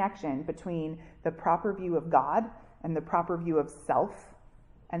that connection between the proper view of God and the proper view of self,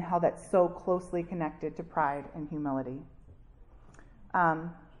 and how that's so closely connected to pride and humility?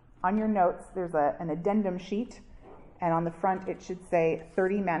 On your notes, there's an addendum sheet, and on the front it should say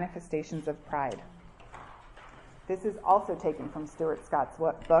 30 manifestations of pride. This is also taken from Stuart Scott's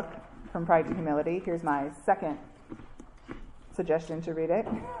book, From Pride to Humility. Here's my second suggestion to read it.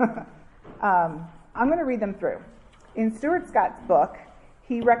 I'm going to read them through. In Stuart Scott's book,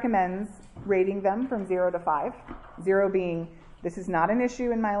 he recommends rating them from 0 to 5. 0 being, this is not an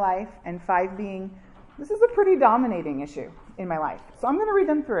issue in my life, and 5 being, this is a pretty dominating issue in my life. So I'm going to read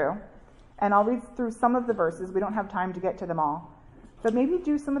them through, and I'll read through some of the verses. We don't have time to get to them all. But maybe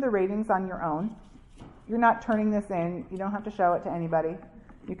do some of the ratings on your own. You're not turning this in. You don't have to show it to anybody.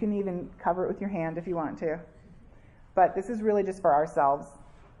 You can even cover it with your hand if you want to. But this is really just for ourselves.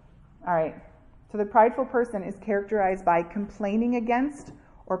 All right. So the prideful person is characterized by complaining against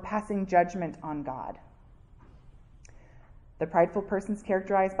or passing judgment on God. The prideful person is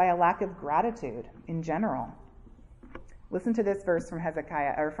characterized by a lack of gratitude in general. Listen to this verse from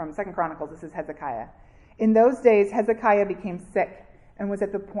Hezekiah, or from 2 Chronicles. This is Hezekiah. In those days, Hezekiah became sick and was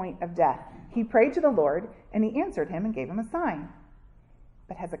at the point of death. He prayed to the Lord, and he answered him and gave him a sign.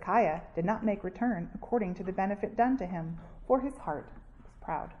 But Hezekiah did not make return according to the benefit done to him, for his heart was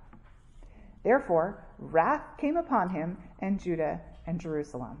proud. Therefore, wrath came upon him and Judah and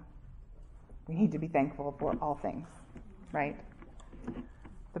Jerusalem. We need to be thankful for all things, right?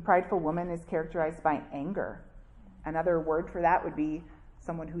 The prideful woman is characterized by anger. Another word for that would be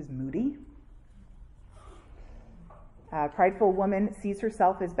someone who's moody. A prideful woman sees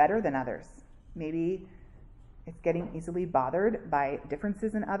herself as better than others. Maybe it's getting easily bothered by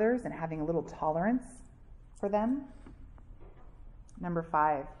differences in others and having a little tolerance for them. Number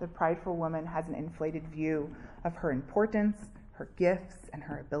 5, the prideful woman has an inflated view of her importance, her gifts, and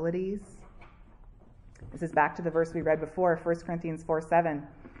her abilities. This is back to the verse we read before, 1 Corinthians 4:7.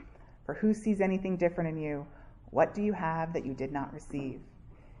 For who sees anything different in you? What do you have that you did not receive?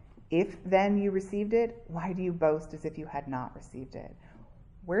 If then you received it, why do you boast as if you had not received it?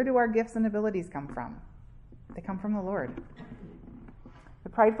 Where do our gifts and abilities come from? They come from the Lord. The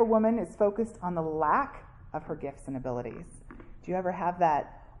prideful woman is focused on the lack of her gifts and abilities. Do you ever have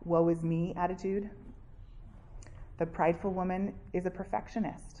that woe is me attitude? The prideful woman is a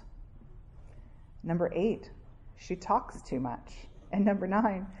perfectionist. Number 8, she talks too much. And number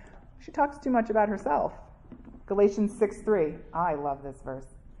 9, she talks too much about herself. Galatians 6:3. I love this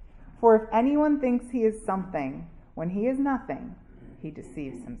verse. For if anyone thinks he is something when he is nothing, he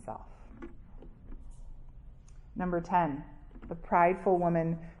deceives himself. Number 10, the prideful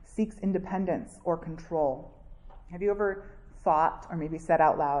woman seeks independence or control. Have you ever thought or maybe said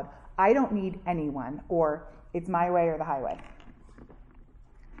out loud, I don't need anyone, or it's my way or the highway?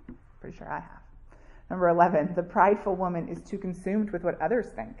 Pretty sure I have. Number 11, the prideful woman is too consumed with what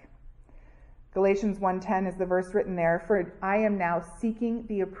others think. Galatians 1:10 is the verse written there, for I am now seeking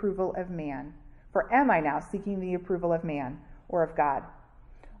the approval of man. For am I now seeking the approval of man or of God?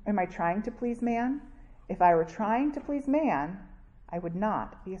 Am I trying to please man? If I were trying to please man, I would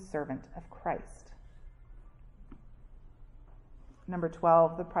not be a servant of Christ. Number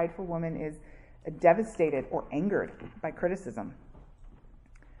 12, the prideful woman is devastated or angered by criticism.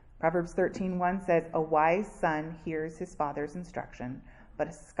 Proverbs 13:1 says, a wise son hears his father's instruction, but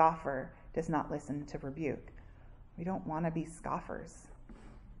a scoffer does not listen to rebuke. We don't want to be scoffers.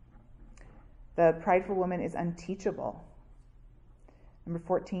 The prideful woman is unteachable. Number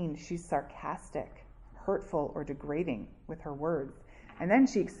 14, she's sarcastic, hurtful, or degrading with her words. And then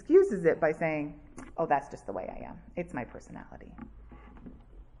she excuses it by saying, oh, that's just the way I am. It's my personality.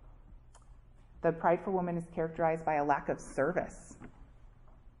 The prideful woman is characterized by a lack of service.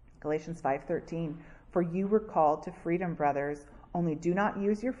 Galatians 5:13, for you were called to freedom, brothers, only do not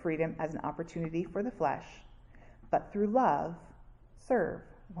use your freedom as an opportunity for the flesh, but through love, serve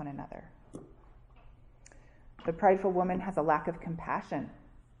one another. The prideful woman has a lack of compassion.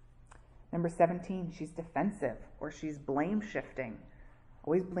 Number 17, she's defensive or she's blame shifting,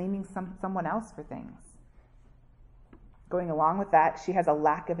 always blaming someone else for things. Going along with that, she has a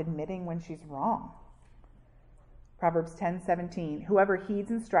lack of admitting when she's wrong. Proverbs 10:17, whoever heeds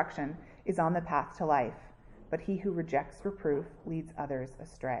instruction is on the path to life, but he who rejects reproof leads others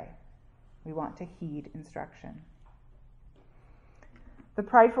astray. We want to heed instruction. The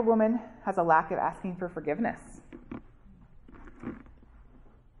prideful woman has a lack of asking for forgiveness.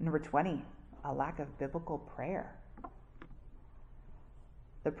 Number 20, a lack of biblical prayer.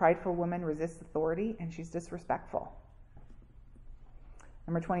 The prideful woman resists authority and she's disrespectful.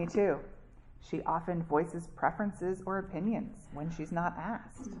 Number 22, she often voices preferences or opinions when she's not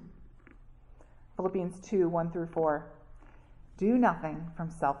asked. Philippians 2:1-4, do nothing from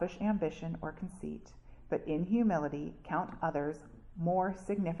selfish ambition or conceit, but in humility count others more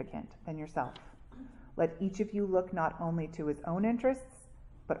significant than yourself. Let each of you look not only to his own interests,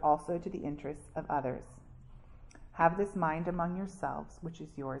 but also to the interests of others. Have this mind among yourselves, which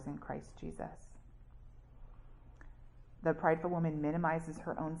is yours in Christ Jesus. The prideful woman minimizes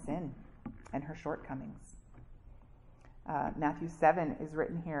her own sin and her shortcomings. Matthew 7 is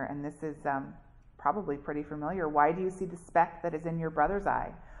written here, and this is probably pretty familiar. Why do you see the speck that is in your brother's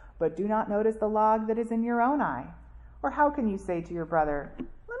eye, but do not notice the log that is in your own eye? Or how can you say to your brother,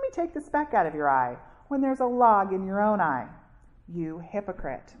 let me take the speck out of your eye, when there's a log in your own eye? You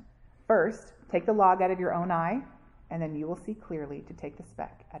hypocrite. First, take the log out of your own eye, and then you will see clearly to take the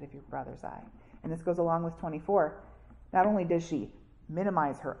speck out of your brother's eye. And this goes along with 24. Not only does she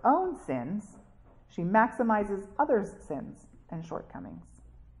minimize her own sins, she maximizes others' sins and shortcomings.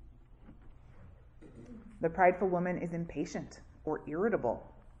 The prideful woman is impatient or irritable.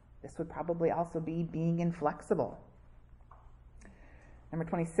 This would probably also be being inflexible. Number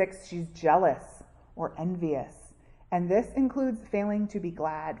 26, she's jealous or envious. And this includes failing to be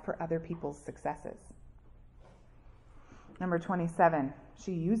glad for other people's successes. Number 27,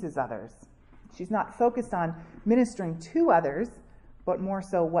 she uses others. She's not focused on ministering to others, but more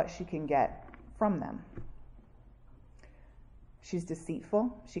so what she can get from them. She's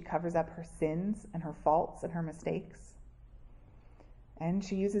deceitful. She covers up her sins and her faults and her mistakes. And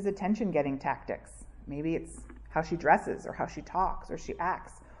she uses attention-getting tactics. Maybe it's how she dresses or how she talks or she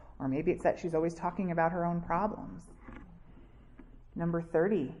acts, or maybe it's that she's always talking about her own problems. Number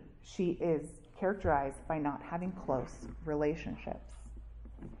 30, she is characterized by not having close relationships.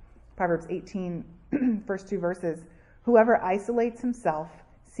 Proverbs 18, first 2 verses, whoever isolates himself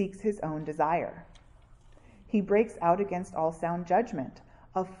seeks his own desire. He breaks out against all sound judgment.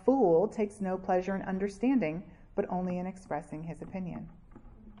 A fool takes no pleasure in understanding, but only in expressing his opinion.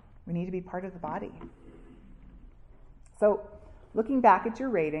 We need to be part of the body. So, looking back at your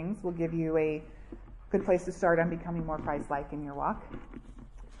ratings will give you a good place to start on becoming more Christ-like in your walk.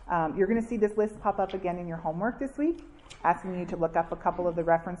 You're going to see this list pop up again in your homework this week, asking you to look up a couple of the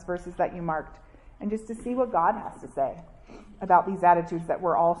reference verses that you marked, and just to see what God has to say about these attitudes that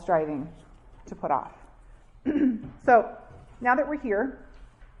we're all striving to put off. So, now that we're here,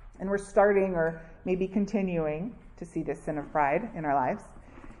 and we're starting or maybe continuing to see this sin of pride in our lives,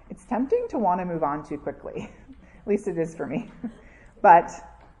 it's tempting to want to move on too quickly. At least it is for me. But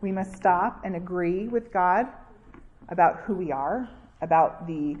we must stop and agree with God about who we are, about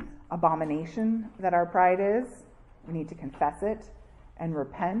the abomination that our pride is. We need to confess it and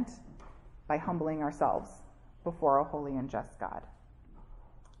repent by humbling ourselves before a holy and just God.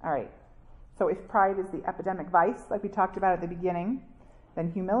 All right. So if pride is the epidemic vice, like we talked about at the beginning, then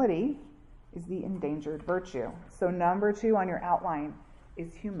humility is the endangered virtue. So number 2 on your outline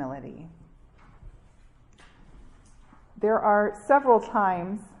is humility. There are several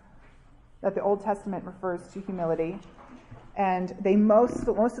times that the Old Testament refers to humility, and they most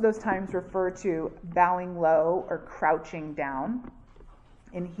of those times refer to bowing low or crouching down.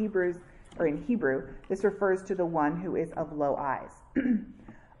 In Hebrew, this refers to the one who is of low eyes.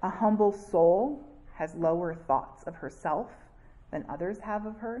 A humble soul has lower thoughts of herself than others have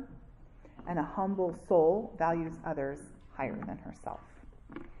of her, and a humble soul values others higher than herself.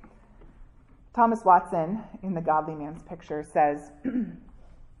 Thomas Watson, in The Godly Man's Picture, says,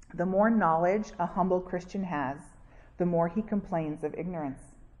 the more knowledge a humble Christian has, the more he complains of ignorance.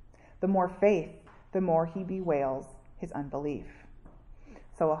 The more faith, the more he bewails his unbelief.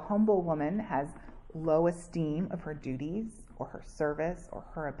 So a humble woman has low esteem of her duties or her service or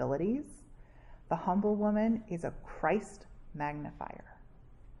her abilities. The humble woman is a Christ magnifier.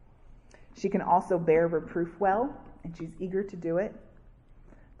 She can also bear reproof well, and she's eager to do it.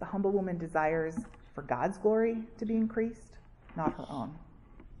 The humble woman desires for God's glory to be increased, not her own.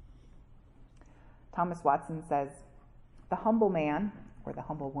 Thomas Watson says, the humble man, or the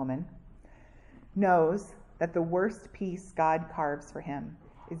humble woman, knows that the worst piece God carves for him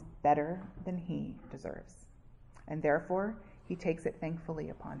is better than he deserves, and therefore he takes it thankfully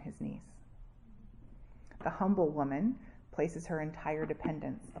upon his knees. The humble woman places her entire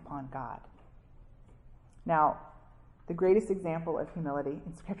dependence upon God. Now, the greatest example of humility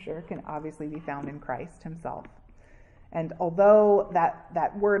in Scripture can obviously be found in Christ himself. And although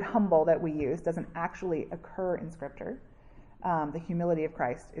that word humble that we use doesn't actually occur in Scripture, the humility of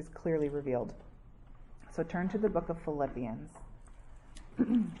Christ is clearly revealed. So turn to the book of Philippians.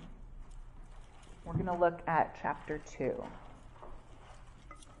 We're going to look at chapter 2.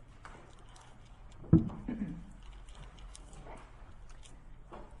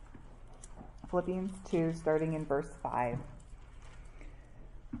 Philippians 2, starting in verse 5.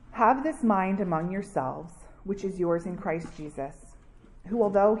 Have this mind among yourselves, which is yours in Christ Jesus, who,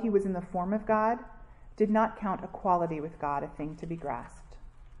 although he was in the form of God, did not count equality with God a thing to be grasped,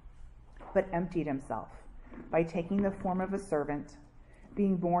 but emptied himself by taking the form of a servant,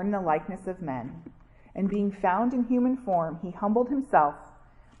 being born in the likeness of men, and being found in human form, he humbled himself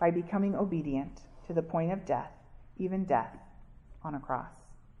by becoming obedient to the point of death, even death on a cross.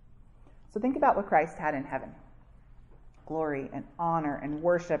 So think about what Christ had in heaven. Glory and honor and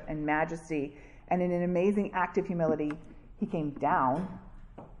worship and majesty, and in an amazing act of humility, he came down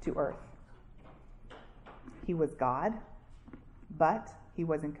to earth. He was God, but he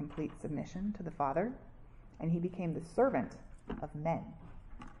was in complete submission to the Father, and he became the servant of men.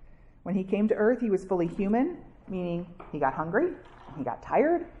 When he came to earth, he was fully human, meaning he got hungry, and he got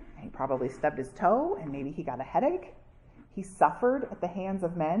tired, and he probably stubbed his toe, and maybe he got a headache. He suffered at the hands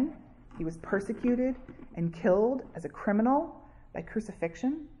of men. He was persecuted and killed as a criminal by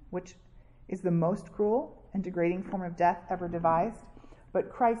crucifixion, which is the most cruel and degrading form of death ever devised.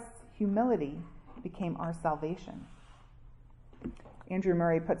 But Christ's humility became our salvation. Andrew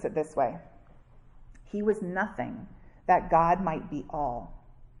Murray puts it this way: he was nothing that God might be all.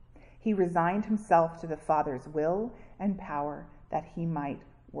 He resigned himself to the Father's will and power that he might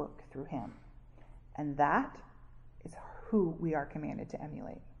work through him. And that is who we are commanded to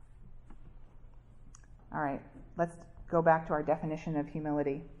emulate. All right, let's go back to our definition of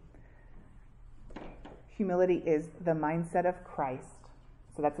humility. Humility is the mindset of Christ.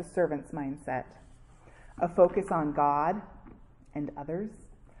 So that's a servant's mindset. A focus on God and others.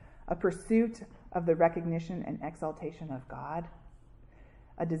 a pursuit of the recognition and exaltation of God,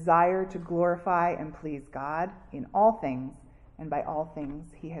 a desire to glorify and please God in all things and by all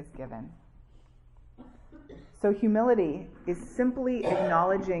things he has given. So humility is simply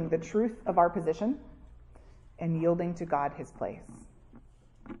acknowledging the truth of our position and yielding to God his place.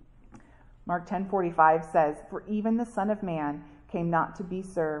 Mark 10:45 says, "For even the Son of Man came not to be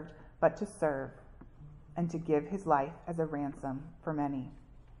served, but to serve, and to give his life as a ransom for many."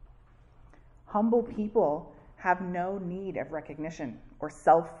 Humble people have no need of recognition or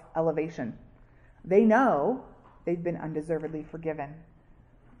self-elevation. They know they've been undeservedly forgiven,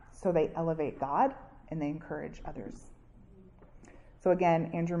 so they elevate God and they encourage others. So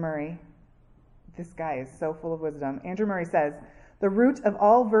again, Andrew Murray, this guy is so full of wisdom. Andrew Murray says, "The root of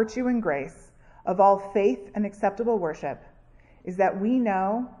all virtue and grace, of all faith and acceptable worship, is that we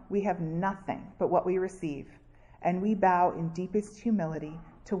know we have nothing but what we receive, and we bow in deepest humility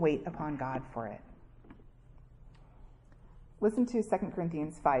to wait upon God for it." Listen to 2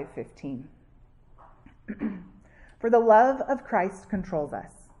 Corinthians 5:15. "For the love of Christ controls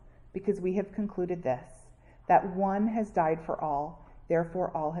us, because we have concluded this, that one has died for all,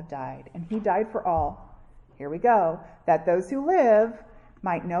 therefore all have died. And he died for all," here we go, "that those who live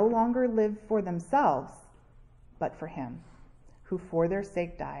might no longer live for themselves, but for him, who for their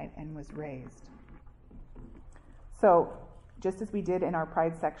sake died and was raised." So, just as we did in our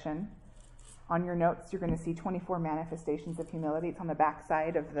pride section, on your notes you're going to see 24 manifestations of humility. It's on the back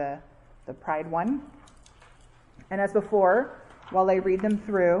side of the pride one. And as before, while I read them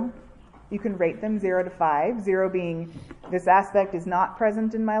through, you can rate them 0 to 5. 0 being, this aspect is not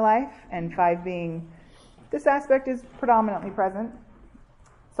present in my life, and 5 being, this aspect is predominantly present.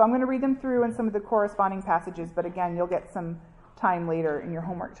 So I'm going to read them through in some of the corresponding passages, but again, you'll get some time later in your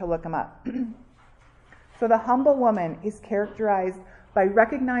homework to look them up. So the humble woman is characterized by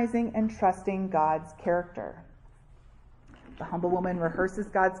recognizing and trusting God's character. The humble woman rehearses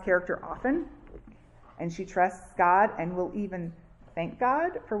God's character often, and she trusts God and will even thank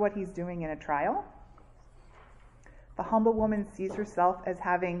God for what he's doing in a trial. The humble woman sees herself as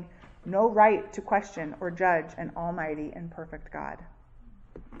having no right to question or judge an almighty and perfect God.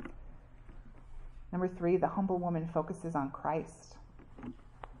 Number 3, the humble woman focuses on Christ.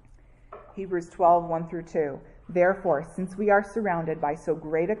 Hebrews 12:1-2. "Therefore, since we are surrounded by so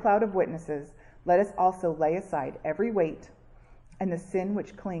great a cloud of witnesses, let us also lay aside every weight and the sin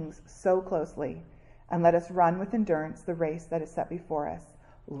which clings so closely, and let us run with endurance the race that is set before us,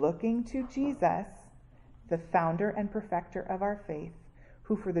 looking to Jesus, the founder and perfecter of our faith,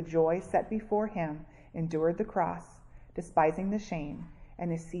 who for the joy set before him endured the cross, despising the shame,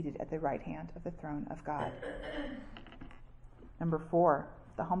 and is seated at the right hand of the throne of God." Number 4,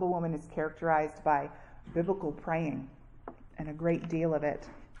 the humble woman is characterized by biblical praying, and a great deal of it.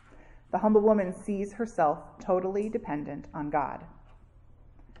 The humble woman sees herself totally dependent on God.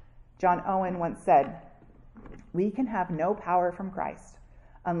 John Owen once said, "We can have no power from Christ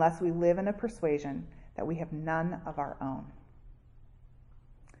unless we live in a persuasion that we have none of our own."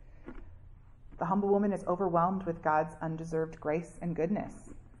 The humble woman is overwhelmed with God's undeserved grace and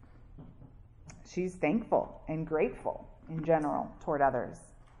goodness. She's thankful and grateful in general toward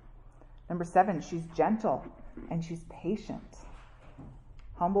others. Number 7, she's gentle and she's patient.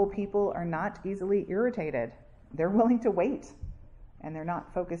 Humble people are not easily irritated. They're willing to wait, and they're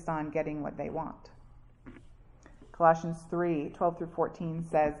not focused on getting what they want. Colossians 3:12-14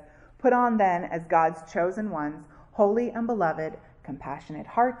 says, "Put on then as God's chosen ones, holy and beloved, compassionate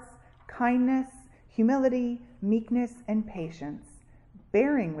hearts, kindness, humility, meekness, and patience,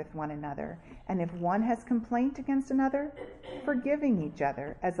 bearing with one another, and if one has complaint against another, forgiving each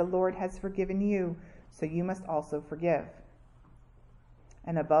other, as the Lord has forgiven you, so you must also forgive.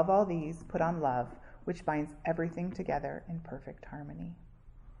 And above all these, put on love, which binds everything together in perfect harmony."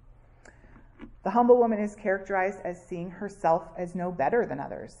 The humble woman is characterized as seeing herself as no better than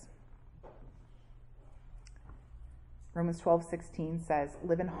others. Romans 12:16 says,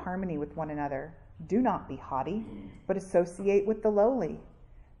 "Live in harmony with one another. Do not be haughty, but associate with the lowly.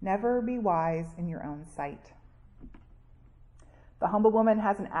 Never be wise in your own sight." The humble woman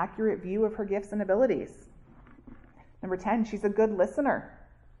has an accurate view of her gifts and abilities. Number 10, she's a good listener.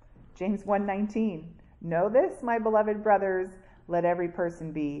 James 1:19, "Know this, my beloved brothers, let every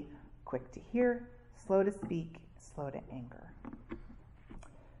person be quick to hear, slow to speak, slow to anger."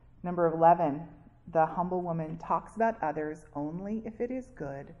 Number 11, the humble woman talks about others only if it is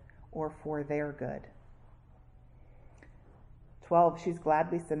good or for their good. 12, she's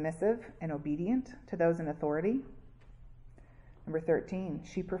gladly submissive and obedient to those in authority. Number 13,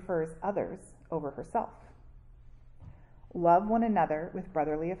 she prefers others over herself. Love one another with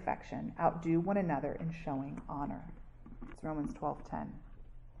brotherly affection. Outdo one another in showing honor. It's Romans 12:10.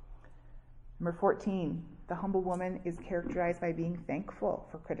 Number 14, the humble woman is characterized by being thankful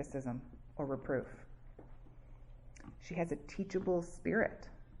for criticism or reproof. She has a teachable spirit.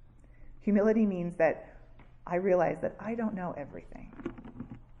 Humility means that I realize that I don't know everything.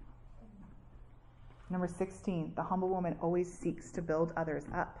 Number 16, the humble woman always seeks to build others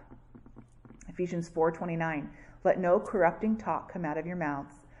up. Ephesians 4:29, let no corrupting talk come out of your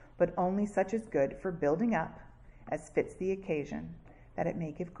mouths, but only such as good for building up as fits the occasion, that it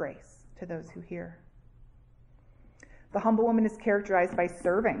may give grace to those who hear. The humble woman is characterized by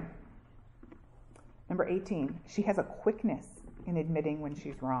serving. Number 18, she has a quickness in admitting when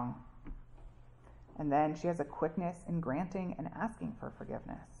she's wrong. And then she has a quickness in granting and asking for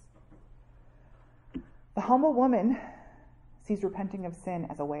forgiveness. The humble woman sees repenting of sin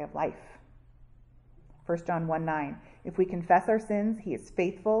as a way of life. 1 John 1:9, if we confess our sins, he is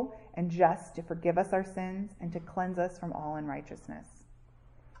faithful and just to forgive us our sins and to cleanse us from all unrighteousness.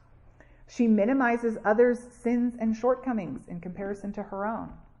 She minimizes others' sins and shortcomings in comparison to her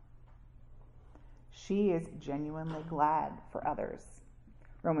own. She is genuinely glad for others.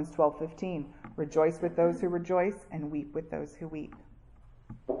 Romans 12:15, rejoice with those who rejoice and weep with those who weep.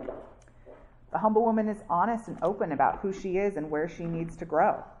 The humble woman is honest and open about who she is and where she needs to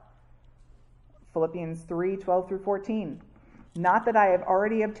grow. Philippians 3:12-14, not that I have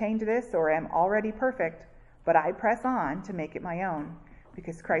already obtained this or am already perfect, but I press on to make it my own,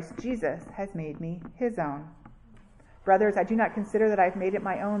 because Christ Jesus has made me his own. Brothers, I do not consider that I've made it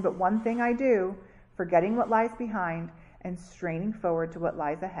my own, but one thing I do, forgetting what lies behind and straining forward to what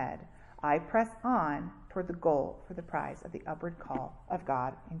lies ahead, I press on toward the goal for the prize of the upward call of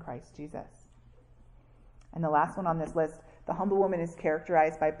God in Christ Jesus. And the last one on this list, the humble woman is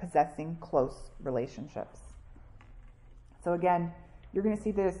characterized by possessing close relationships. So again, you're going to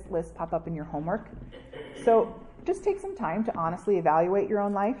see this list pop up in your homework. So just take some time to honestly evaluate your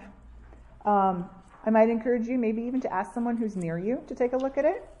own life. I might encourage you maybe even to ask someone who's near you to take a look at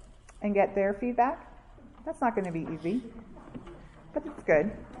it and get their feedback. That's not going to be easy, but it's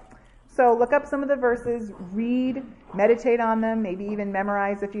good. So look up some of the verses, read, meditate on them, maybe even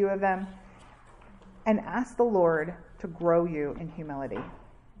memorize a few of them, and ask the Lord to grow you in humility.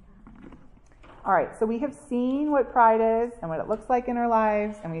 All right, so we have seen what pride is and what it looks like in our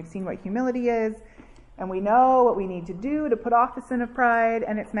lives, and we've seen what humility is, and we know what we need to do to put off the sin of pride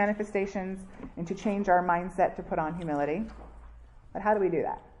and its manifestations and to change our mindset to put on humility. But how do we do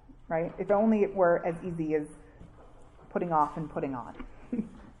that, right? If only it were as easy as putting off and putting on.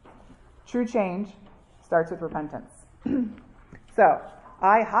 True change starts with repentance. So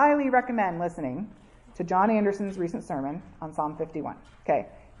I highly recommend listening to John Anderson's recent sermon on Psalm 51. Okay,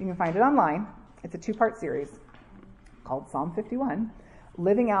 you can find it online. It's a 2-part series called Psalm 51,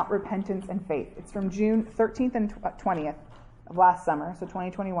 Living Out Repentance and Faith. It's from June 13th and 20th of last summer, so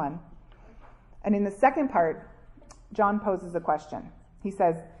 2021. And in the second part, John poses a question. He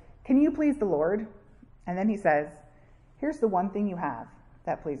says, can you please the Lord? And then he says, here's the one thing you have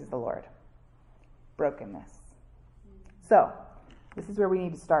that pleases the Lord: brokenness. So this is where we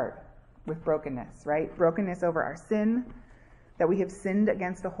need to start, with brokenness, right? Brokenness over our sin, that we have sinned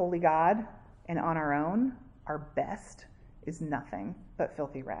against a holy God, and on our own, our best is nothing but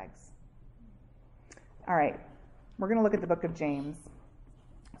filthy rags. All right, we're going to look at the book of James.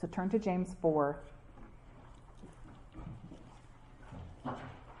 So turn to James 4.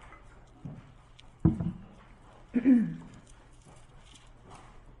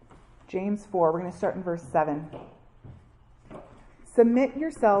 James 4, we're going to start in verse 7. Submit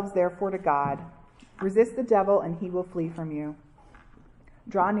yourselves therefore to God. Resist the devil and he will flee from you.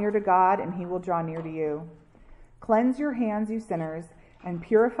 Draw near to God and he will draw near to you. Cleanse your hands, you sinners, and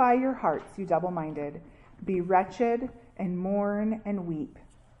purify your hearts, you double-minded. Be wretched and mourn and weep.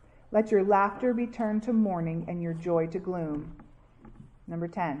 Let your laughter be turned to mourning and your joy to gloom. Number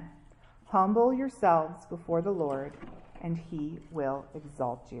 10. Humble yourselves before the Lord and he will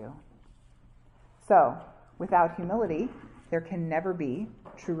exalt you. So, without humility, there can never be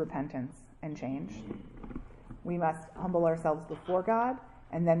true repentance and change. We must humble ourselves before God,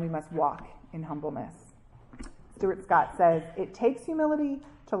 and then we must walk in humbleness. Stuart Scott says, it takes humility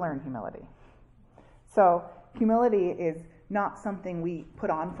to learn humility. So humility is not something we put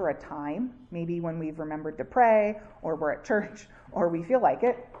on for a time, maybe when we've remembered to pray, or we're at church, or we feel like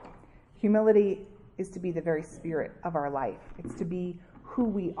it. Humility is to be the very spirit of our life. It's to be who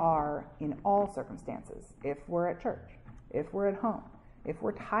we are in all circumstances. If we're at church, if we're at home, if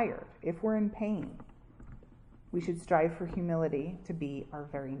we're tired, if we're in pain, we should strive for humility to be our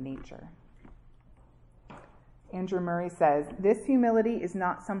very nature. Andrew Murray says, "This humility is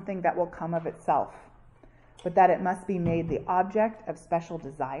not something that will come of itself, but that it must be made the object of special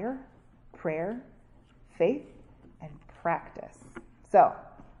desire, prayer, faith, and practice." So,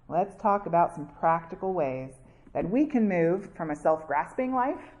 let's talk about some practical ways that we can move from a self-grasping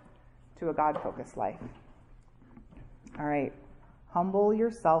life to a God-focused life. All right, humble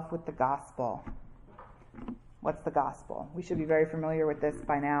yourself with the gospel. What's the gospel? We should be very familiar with this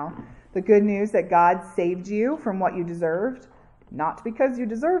by now. The good news that God saved you from what you deserved, not because you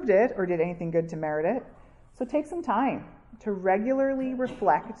deserved it or did anything good to merit it. So take some time to regularly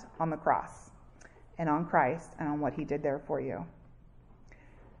reflect on the cross and on Christ and on what he did there for you.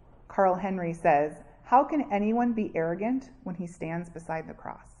 Carl Henry says, "How can anyone be arrogant when he stands beside the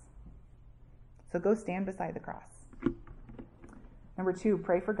cross?" So go stand beside the cross. Number 2,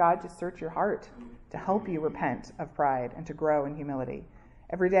 pray for God to search your heart, to help you repent of pride and to grow in humility.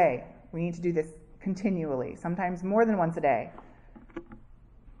 Every day, we need to do this continually, sometimes more than once a day.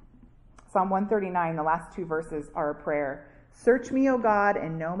 Psalm 139, the last 2 verses are a prayer. "Search me, O God,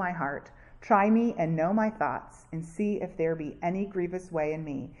 and know my heart. Try me and know my thoughts, and see if there be any grievous way in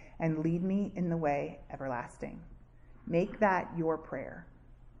me, and lead me in the way everlasting." Make that your prayer.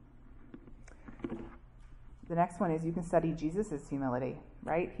 The next one is you can study Jesus' humility,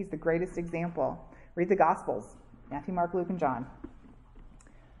 right? He's the greatest example. Read the Gospels, Matthew, Mark, Luke, and John.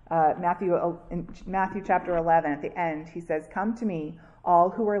 In Matthew chapter 11, at the end, he says, "Come to me, all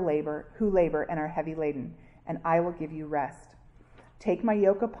who labor and are heavy laden, and I will give you rest. Take my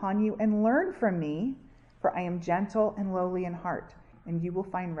yoke upon you and learn from me, for I am gentle and lowly in heart, and you will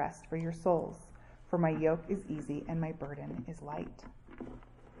find rest for your souls. For my yoke is easy and my burden is light."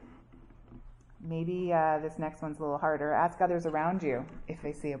 Maybe this next one's a little harder. Ask others around you if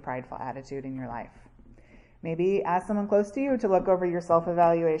they see a prideful attitude in your life. Maybe ask someone close to you to look over your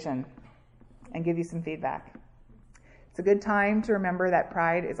self-evaluation and give you some feedback. It's a good time to remember that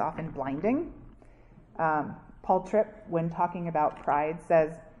pride is often blinding. Paul Tripp, when talking about pride,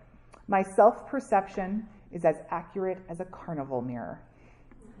 says, "My self-perception is as accurate as a carnival mirror."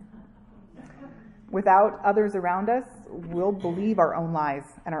 Without others around us, we'll believe our own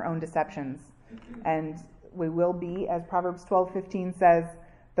lies and our own deceptions. And we will be, as Proverbs 12:15 says,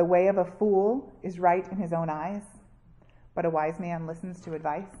 "The way of a fool is right in his own eyes, but a wise man listens to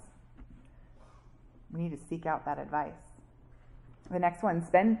advice." We need to seek out that advice. The next one,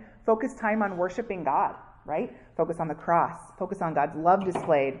 focus time on worshiping God, right? Focus on the cross. Focus on God's love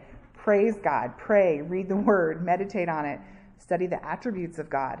displayed. Praise God. Pray. Read the word. Meditate on it. Study the attributes of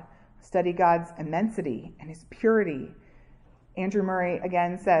God. Study God's immensity and his purity. Andrew Murray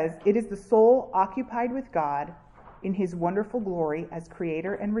again says, "It is the soul occupied with God in his wonderful glory as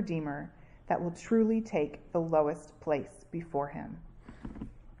creator and redeemer that will truly take the lowest place before him."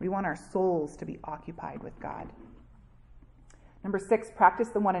 We want our souls to be occupied with God. Number 6, practice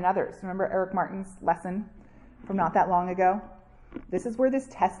the one another's. Remember Eric Martin's lesson from not that long ago? This is where this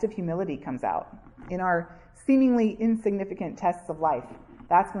test of humility comes out. In our seemingly insignificant tests of life,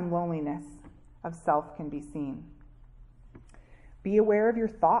 that's when loneliness of self can be seen. Be aware of your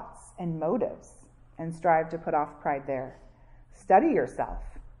thoughts and motives and strive to put off pride there. Study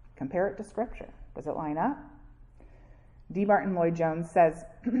yourself. Compare it to Scripture. Does it line up? D. Martin Lloyd-Jones says,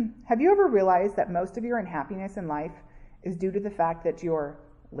 "Have you ever realized that most of your unhappiness in life is due to the fact that you're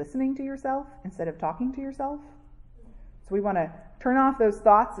listening to yourself instead of talking to yourself?" So we want to turn off those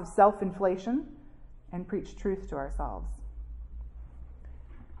thoughts of self-inflation and preach truth to ourselves.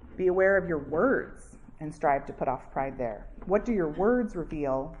 Be aware of your words and strive to put off pride there. What do your words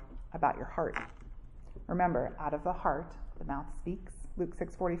reveal about your heart? Remember, out of the heart, the mouth speaks, Luke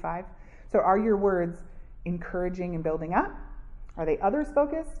 6:45. So are your words encouraging and building up? Are they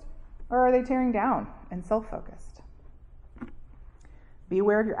others-focused, or are they tearing down and self-focused? Be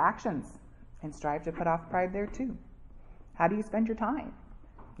aware of your actions and strive to put off pride there too. How do you spend your time,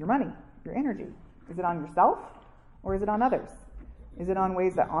 your money, your energy? Is it on yourself or is it on others? Is it on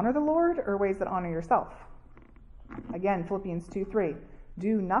ways that honor the Lord or ways that honor yourself? Again, Philippians 2:3.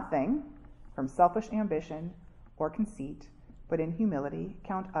 "Do nothing from selfish ambition or conceit, but in humility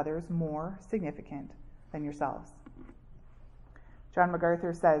count others more significant than yourselves." John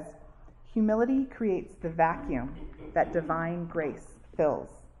MacArthur says, "Humility creates the vacuum that divine grace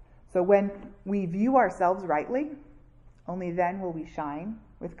fills. So when we view ourselves rightly, only then will we shine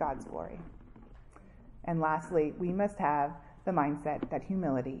with God's glory." And lastly, we must have the mindset that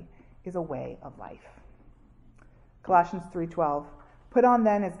humility is a way of life. Colossians 3:12. "Put on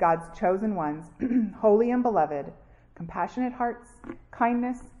then as God's chosen ones, holy and beloved, compassionate hearts,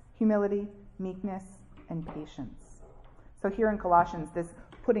 kindness, humility, meekness, and patience." So here in Colossians, this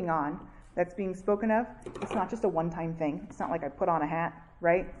putting on that's being spoken of, it's not just a one-time thing. It's not like I put on a hat,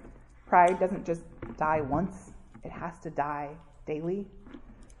 right? Pride doesn't just die once. It has to die daily.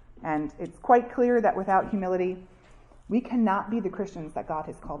 And it's quite clear that without humility, we cannot be the Christians that God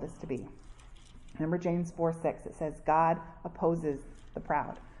has called us to be. Remember James 4:6, it says, God opposes the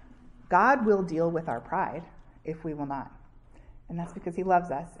proud. God will deal with our pride if we will not. And that's because he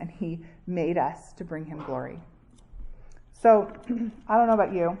loves us and he made us to bring him glory. So, I don't know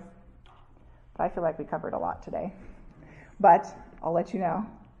about you, but I feel like we covered a lot today. But I'll let you know,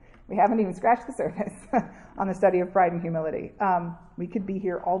 we haven't even scratched the surface on the study of pride and humility. We could be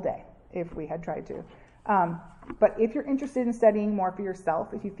here all day if we had tried to. But if you're interested in studying more for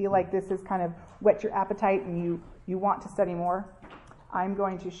yourself, if you feel like this has kind of whet your appetite and you want to study more, I'm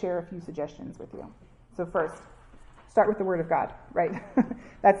going to share a few suggestions with you. So first, start with the Word of God, right?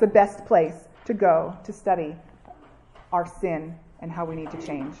 That's the best place to go to study our sin and how we need to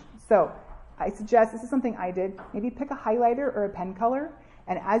change. So I suggest, this is something I did, maybe pick a highlighter or a pen color,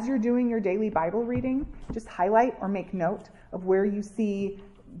 and as you're doing your daily Bible reading, just highlight or make note of where you see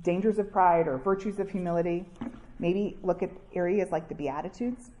dangers of pride or virtues of humility. Maybe look at areas like the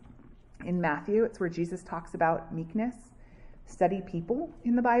Beatitudes. In Matthew, it's where Jesus talks about meekness. Study people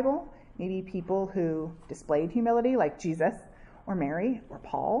in the Bible, maybe people who displayed humility like Jesus or Mary or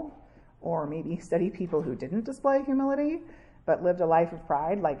Paul, or maybe study people who didn't display humility but lived a life of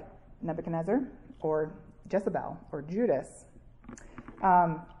pride like Nebuchadnezzar or Jezebel or Judas.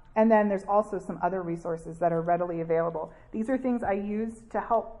 And then there's also some other resources that are readily available. These are things I used to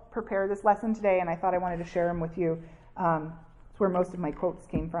help prepare this lesson today, and I thought I wanted to share them with you. It's where most of my quotes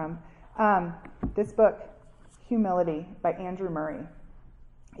came from. This book, Humility by Andrew Murray.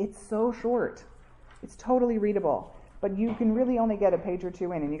 It's so short. It's totally readable, but you can really only get a page or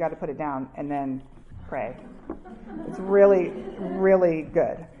two in, and you got to put it down and then pray. It's really, really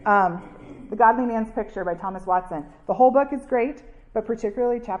good. The Godly Man's Picture by Thomas Watson. The whole book is great, but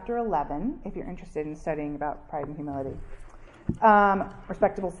particularly chapter 11, if you're interested in studying about pride and humility.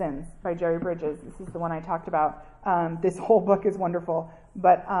 Respectable Sins by Jerry Bridges. This is the one I talked about. This whole book is wonderful,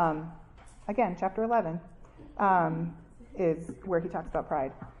 but again, chapter 11 is where he talks about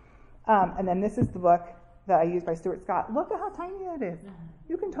pride. And then this is the book that I used by Stuart Scott. Look at how tiny that is.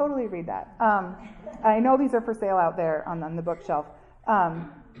 You can totally read that. I know these are for sale out there on the bookshelf.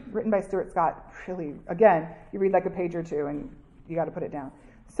 Written by Stuart Scott. Really, again, you read like a page or two and you got to put it down.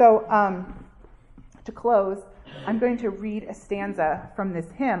 So to close, I'm going to read a stanza from this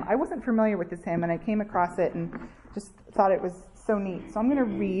hymn. I wasn't familiar with this hymn, and I came across it and just thought it was so neat. So I'm going to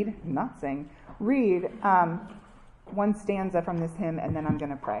read one stanza from this hymn, and then I'm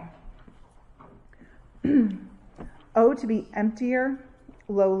going to pray. Oh, to be emptier,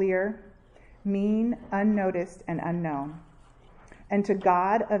 lowlier, mean, unnoticed, and unknown, and to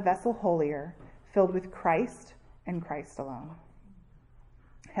God a vessel holier, filled with Christ and Christ alone.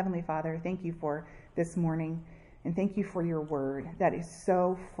 Heavenly Father, thank you for this morning, and thank you for your word that is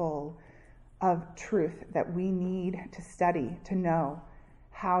so full of truth that we need to study, to know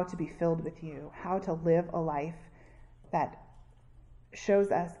how to be filled with you, how to live a life that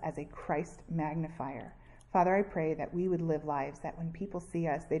shows us as a Christ magnifier. Father, I pray that we would live lives that when people see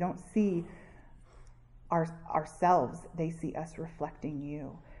us, they don't see ourselves, they see us reflecting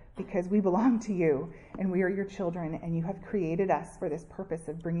you. Because we belong to you, and we are your children, and you have created us for this purpose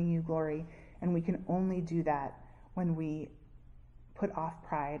of bringing you glory, and we can only do that when we put off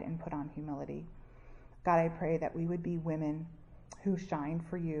pride and put on humility. God, I pray that we would be women who shine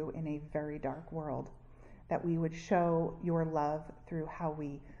for you in a very dark world, that we would show your love through how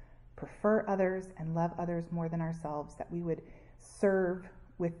we prefer others and love others more than ourselves, that we would serve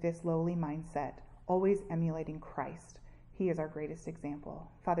with this lowly mindset, always emulating Christ. He is our greatest example.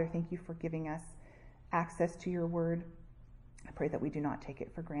 Father, thank you for giving us access to your word. I pray that we do not take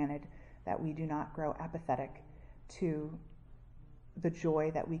it for granted, that we do not grow apathetic to the joy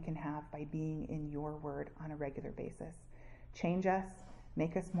that we can have by being in your word on a regular basis. Change us,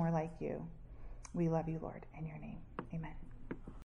 make us more like you. We love you, Lord, in your name. Amen.